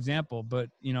small example, but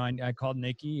you know, I called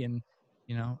Nikki, and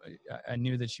you know, I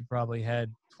knew that she probably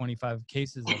had 25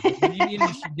 cases of it. But even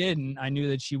if she didn't, I knew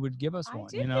that she would give us one.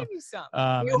 You know, give you some.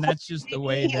 And that's just the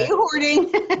way that. Hoarding.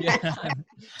 Yeah,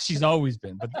 she's always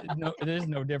been, but there's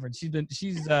no difference.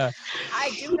 She's. I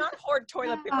do not hoard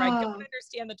toilet paper. I don't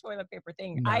understand the toilet paper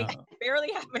thing. No. I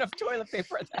barely have enough toilet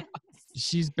paper at the house.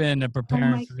 She's been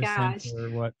preparing for this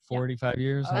thing for what, 45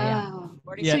 years? Oh.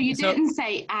 Yeah. So you didn't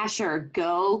say, Asher,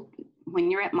 go. When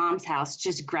you're at mom's house,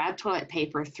 just grab toilet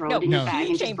paper, throw it in your bag,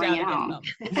 and just bring it home.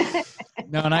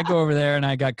 No, and I go over there, and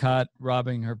I got caught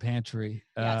robbing her pantry.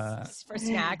 For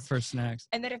snacks. For snacks.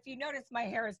 And then if you notice, my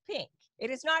hair is pink. It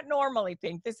is not normally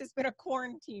pink. This has been a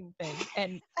quarantine thing.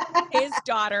 And his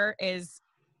daughter is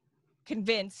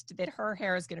convinced that her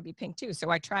hair is going to be pink too. So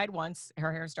I tried once.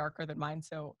 Her hair is darker than mine,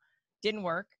 so didn't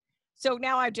work. So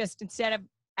now I just, instead of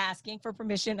asking for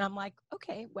permission, I'm like,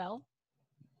 okay, well,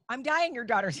 I'm dyeing your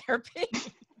daughter's hair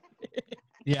pink.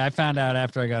 Yeah, I found out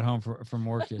after I got home from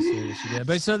work yesterday that she did.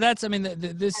 But so that's, I mean,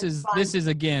 this is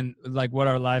again like what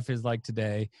our life is like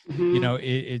today. You know,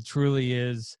 it truly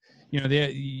is. You know,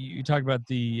 you talk about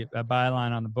the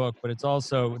byline on the book, but it's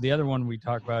also the other one we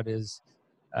talk about is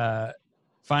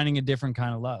finding a different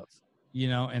kind of love. You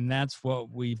know, and that's what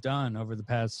we've done over the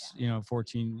past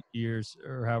 14 years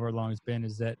or however long it's been.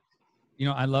 Is that, you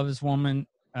know, I love this woman.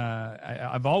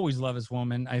 I've always loved this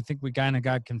woman. I think we kind of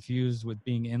got confused with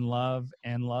being in love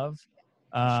and love.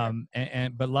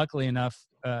 But luckily enough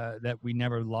that we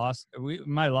never lost, we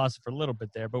might have lost it for a little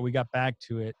bit there, but we got back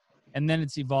to it. And then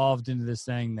it's evolved into this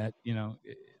thing that, you know,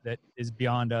 that is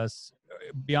beyond us,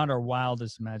 beyond our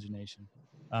wildest imagination.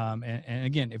 And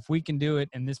again, if we can do it,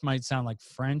 and this might sound like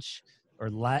French or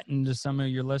Latin to some of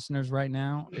your listeners right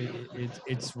now,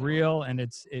 it's real, and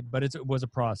but it was a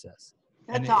process.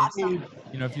 That's awesome.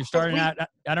 You know, if you're starting out,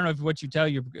 I don't know what you tell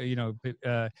your,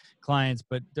 clients,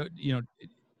 but, you know,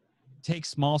 take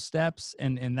small steps.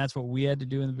 And that's what we had to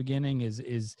do in the beginning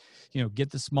is, you know,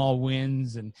 get the small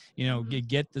wins and, you know,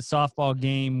 get the softball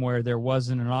game where there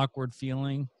wasn't an awkward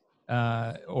feeling,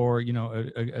 or, you know,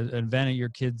 an event at your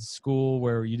kid's school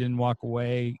where you didn't walk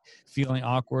away feeling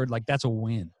awkward. Like, that's a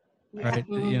win, right?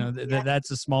 You know,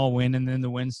 that's a small win. And then the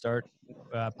wins start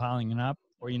piling up.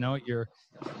 Or, you know, you're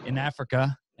in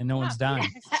Africa and no one's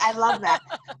dying. I love that.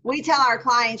 We tell our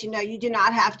clients, you know, you do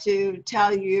not have to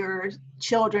tell your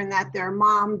children that their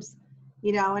mom's,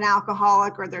 you know, an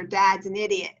alcoholic or their dad's an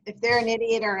idiot. If they're an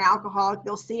idiot or an alcoholic,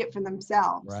 they'll see it for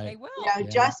themselves. Right. They will. You know,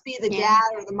 just be the dad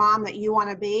or the mom that you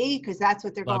want to be, because that's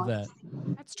what they're going to see.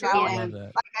 That's true. And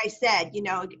like I said, you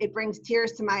know, it brings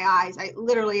tears to my eyes. I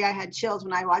had chills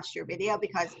when I watched your video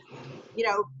because, you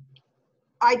know,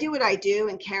 I do what I do,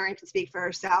 and Karen can speak for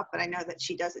herself, but I know that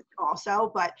she does it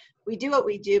also. But we do what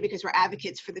we do because we're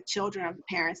advocates for the children of the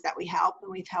parents that we help,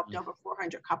 and we've helped over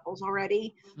 400 couples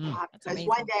already. Because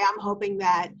one day I'm hoping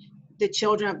that the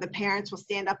children of the parents will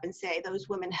stand up and say, those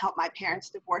women helped my parents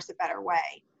divorce a better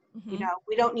way. You know,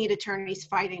 we don't need attorneys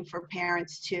fighting for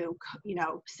parents to, you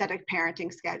know, set a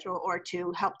parenting schedule or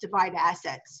to help divide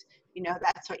assets. You know,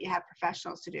 that's what you have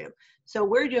professionals to do. So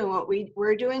we're doing what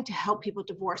we're doing to help people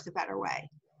divorce a better way.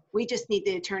 We just need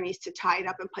the attorneys to tie it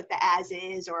up and put the as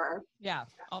is or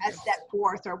as set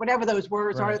forth or whatever those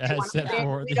words are.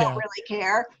 That we don't really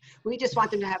care. We just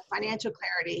want them to have financial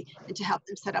clarity and to help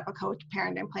them set up a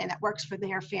co-parenting plan that works for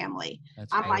their family.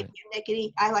 I'm like you,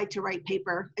 Nikki. I like to write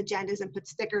paper agendas and put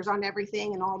stickers on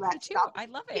everything and all that stuff. I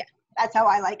love it. Yeah. That's how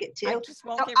I like it too.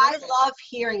 I love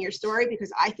hearing your story because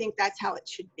I think that's how it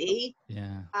should be.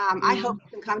 Yeah. I hope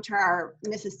you can come to our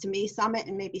Mrs. To Me Summit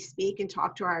and maybe speak and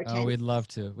talk to our attendees. Oh, we'd love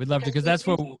to. We'd love to because that's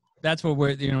what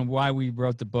we're, you know, why we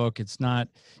wrote the book. It's not,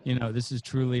 you know, this is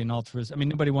truly an altruist. I mean,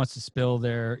 nobody wants to spill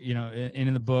their, you know,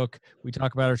 in the book, we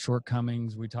talk about our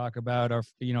shortcomings. We talk about our,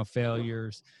 you know,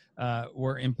 failures.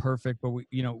 We're imperfect, but we,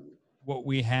 you know, what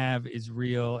we have is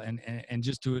real and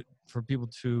just for people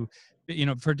to, you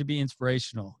know, for it to be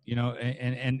inspirational, you know,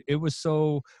 and it was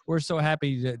we're so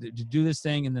happy to do this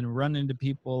thing and then run into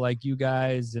people like you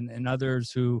guys and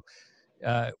others who,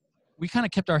 we kind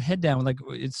of kept our head down. Like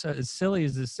it's as silly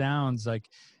as this sounds, like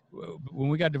when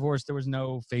we got divorced, there was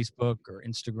no Facebook or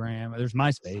Instagram. There's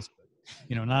MySpace, but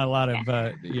you know, not a lot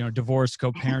of, you know, divorce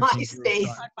co-parenting. MySpace, is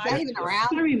that even around?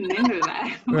 I remember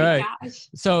that. Oh right. Gosh.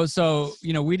 So,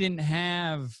 you know, we didn't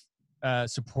have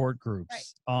support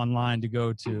groups online to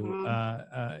go to.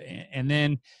 And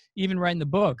then even writing the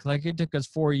book, like it took us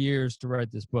 4 years to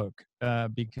write this book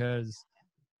because,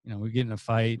 you know, we get in a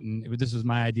fight and this was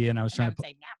my idea and I was trying to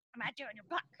say, no, I'm not doing your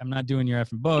book. I'm not doing your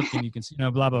effing book. And you can see, you know,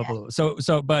 blah, blah, blah.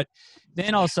 So, but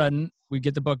then all of a sudden we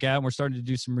get the book out and we're starting to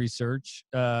do some research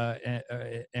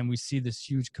and we see this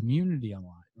huge community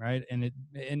online. Right. And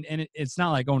it's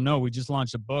not like, oh no, we just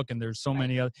launched a book and there's so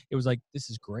many other, it was like, this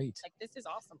is great. Like, this is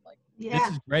awesome. Like,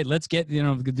 this is great. Let's get, you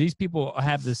know, these people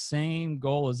have the same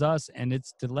goal as us. And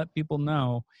it's to let people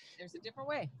know there's a different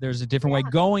way. There's a different way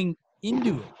going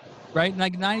into it. Right.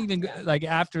 Like not even like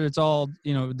after it's all,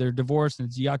 you know, they're divorced and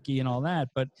it's yucky and all that.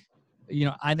 But, you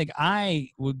know, I think I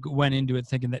went into it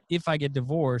thinking that if I get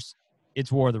divorced, it's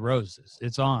War of the Roses.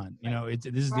 It's on, you know,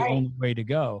 this is the only way to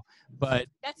go. But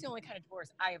that's the only kind of divorce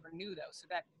I ever knew though. So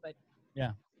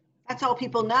yeah. That's all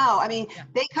people know. I mean,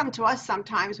 they come to us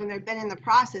sometimes when they've been in the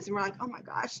process and we're like, oh my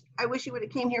gosh, I wish you would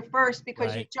have came here first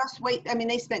because you just wait. I mean,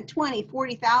 they spent 20,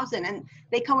 40,000 and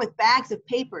they come with bags of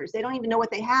papers. They don't even know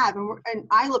what they have. And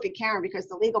I look at Karen because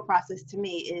the legal process to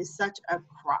me is such a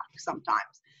crock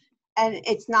sometimes. And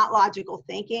it's not logical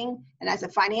thinking. And as a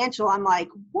financial, I'm like,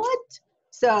 what?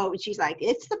 So she's like,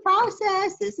 it's the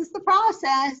process. This is the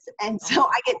process. And so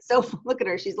I get so, look at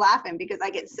her, she's laughing because I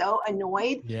get so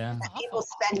annoyed that people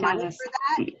spend money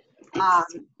for that.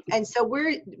 And so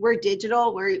we're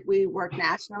digital, we work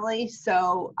nationally.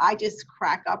 So I just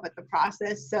crack up at the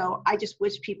process. So I just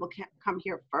wish people can come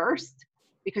here first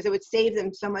because it would save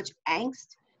them so much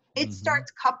angst. It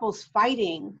starts couples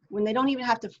fighting when they don't even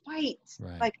have to fight.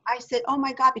 Like I said, oh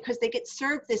my God, because they get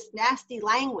served this nasty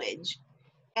language.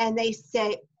 And they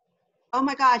say, oh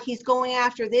my God, he's going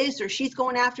after this or she's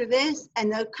going after this.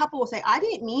 And the couple will say, I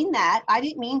didn't mean that. I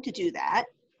didn't mean to do that.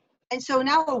 And so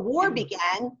now a war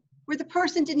began where the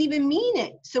person didn't even mean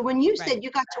it. So when you said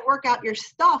you got to work out your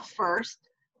stuff first,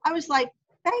 I was like,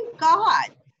 thank God.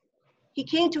 He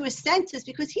came to his senses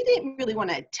because he didn't really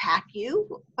want to attack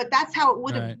you. But that's how it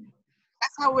would have.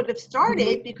 That's how it would have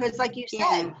started because like you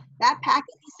said, that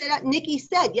packet he said, Nikki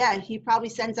said, he probably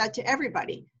sends that to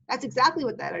everybody. That's exactly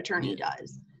what that attorney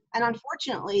does. And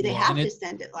unfortunately, they have to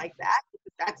send it like that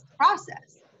because that's the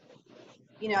process.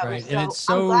 You know,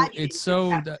 so and it's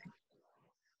so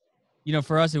you know,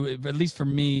 for us, at least for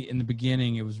me in the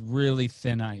beginning, it was really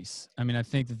thin ice. I mean, I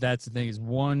think that's the thing is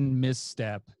one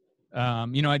misstep.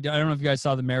 You know, I don't know if you guys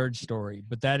saw The Marriage Story,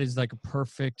 but that is like a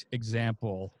perfect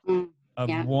example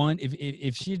of one.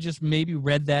 If she just maybe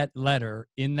read that letter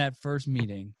in that first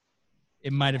meeting,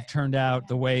 it might have turned out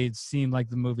the way it seemed like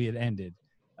the movie had ended.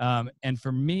 And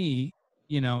for me,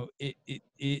 you know,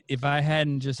 if I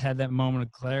hadn't just had that moment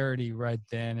of clarity right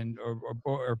then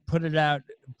or pulled it out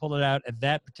at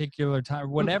that particular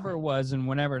time, whatever it was and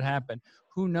whenever it happened,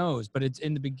 who knows? But it's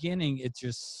in the beginning, it's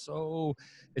just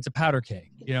it's a powder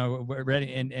keg, you know,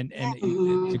 ready. And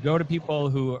to go to people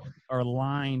who are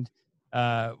aligned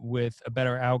with a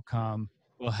better outcome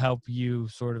will help you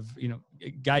sort of, you know,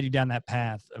 guide you down that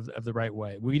path of the right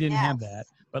way. We didn't have that,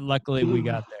 but luckily we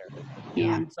got there.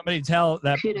 Yeah. Somebody tell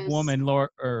that Kudos. woman, Laura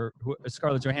or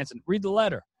Scarlett Johansson, read the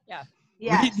letter. Yeah.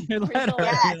 Yes. Read the letter.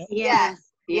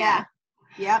 Yes. Yeah.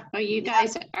 Yeah. Oh, you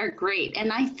guys are great.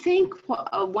 And I think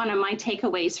one of my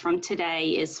takeaways from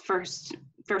today is first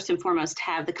and foremost,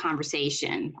 have the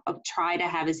conversation. Try to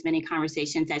have as many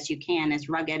conversations as you can, as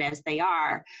rugged as they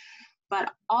are.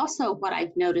 But also what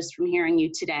I've noticed from hearing you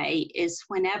today is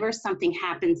whenever something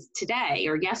happens today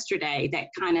or yesterday that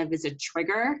kind of is a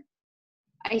trigger,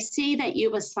 I see that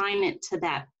you assign it to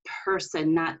that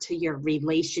person, not to your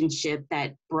relationship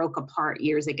that broke apart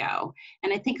years ago.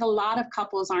 And I think a lot of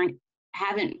couples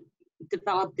haven't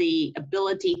developed the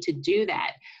ability to do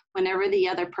that. Whenever the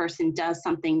other person does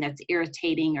something that's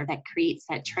irritating or that creates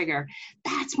that trigger,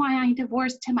 that's why I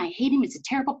divorced him. I hate him. He's a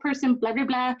terrible person, blah, blah,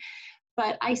 blah.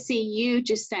 But I see you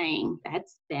just saying,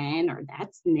 that's Ben or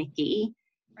that's Nikki.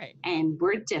 Right. And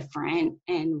we're different,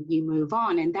 and you move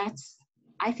on. And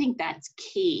I think that's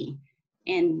key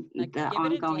in the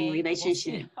ongoing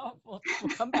relationship. We'll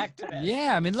come back to that.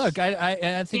 Yeah, I mean, look, I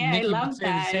think Nikki would say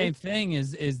the same thing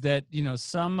is that, you know,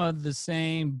 some of the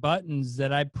same buttons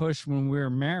that I pushed when we were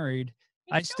married,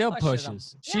 I still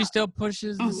pushes. Yeah. She still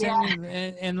pushes the same.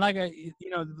 And like you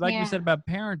said about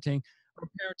parenting, our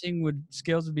parenting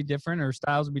skills would be different, or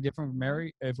styles would be different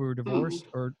if we were divorced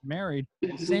or married.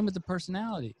 Same with the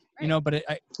personality, you know, but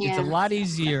it's a lot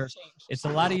easier. It's a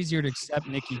lot easier to accept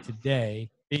Nikki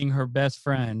today being her best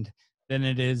friend than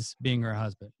it is being her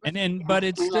husband. But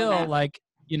it's still like,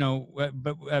 you know,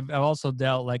 but I've also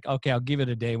dealt like, okay, I'll give it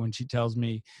a day when she tells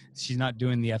me she's not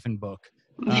doing the effing book.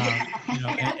 You know,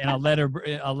 and I'll let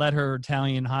her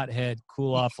Italian hothead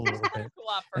cool off a little bit,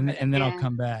 and then I'll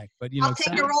come back. But you know, I'll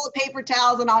take a roll of paper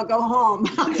towels and I'll go home.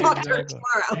 I'll talk to her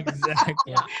tomorrow.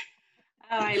 Exactly.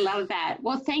 Oh, I love that.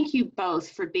 Well, thank you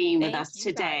both for being with us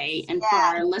today. And for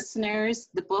our listeners,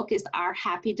 the book is Our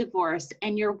Happy Divorce,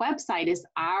 and your website is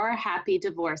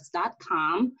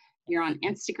ourhappydivorce.com. You're on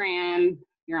Instagram.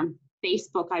 You're on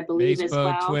Facebook, I believe, as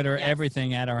well. Twitter,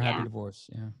 everything at Our Happy Divorce.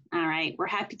 Yeah. All right. We're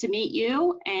happy to meet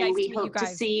you, and we hope to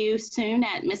see you soon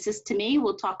at Mrs. To Me.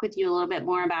 We'll talk with you a little bit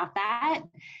more about that.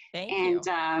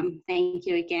 Thank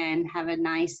you again. Have a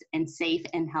nice and safe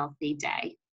and healthy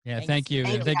day. Yeah, thank you.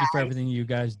 And thank you for everything you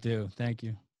guys do. Thank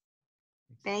you.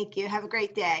 Thank you. Have a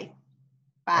great day.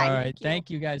 Bye. All right.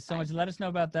 Thank you guys so much. Let us know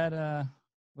about that,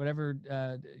 whatever,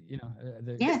 you know,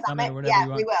 the summit or whatever you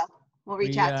want. We will. We'll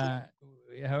reach out to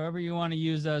you. However you want to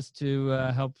use us to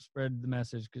help spread the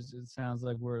message, because it sounds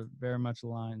like we're very much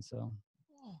aligned. So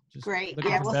just great.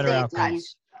 looking for better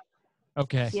outcomes.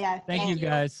 Okay. Yeah. Thank you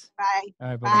guys. Bye. All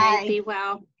right. Bye. Be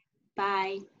well.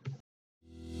 Bye.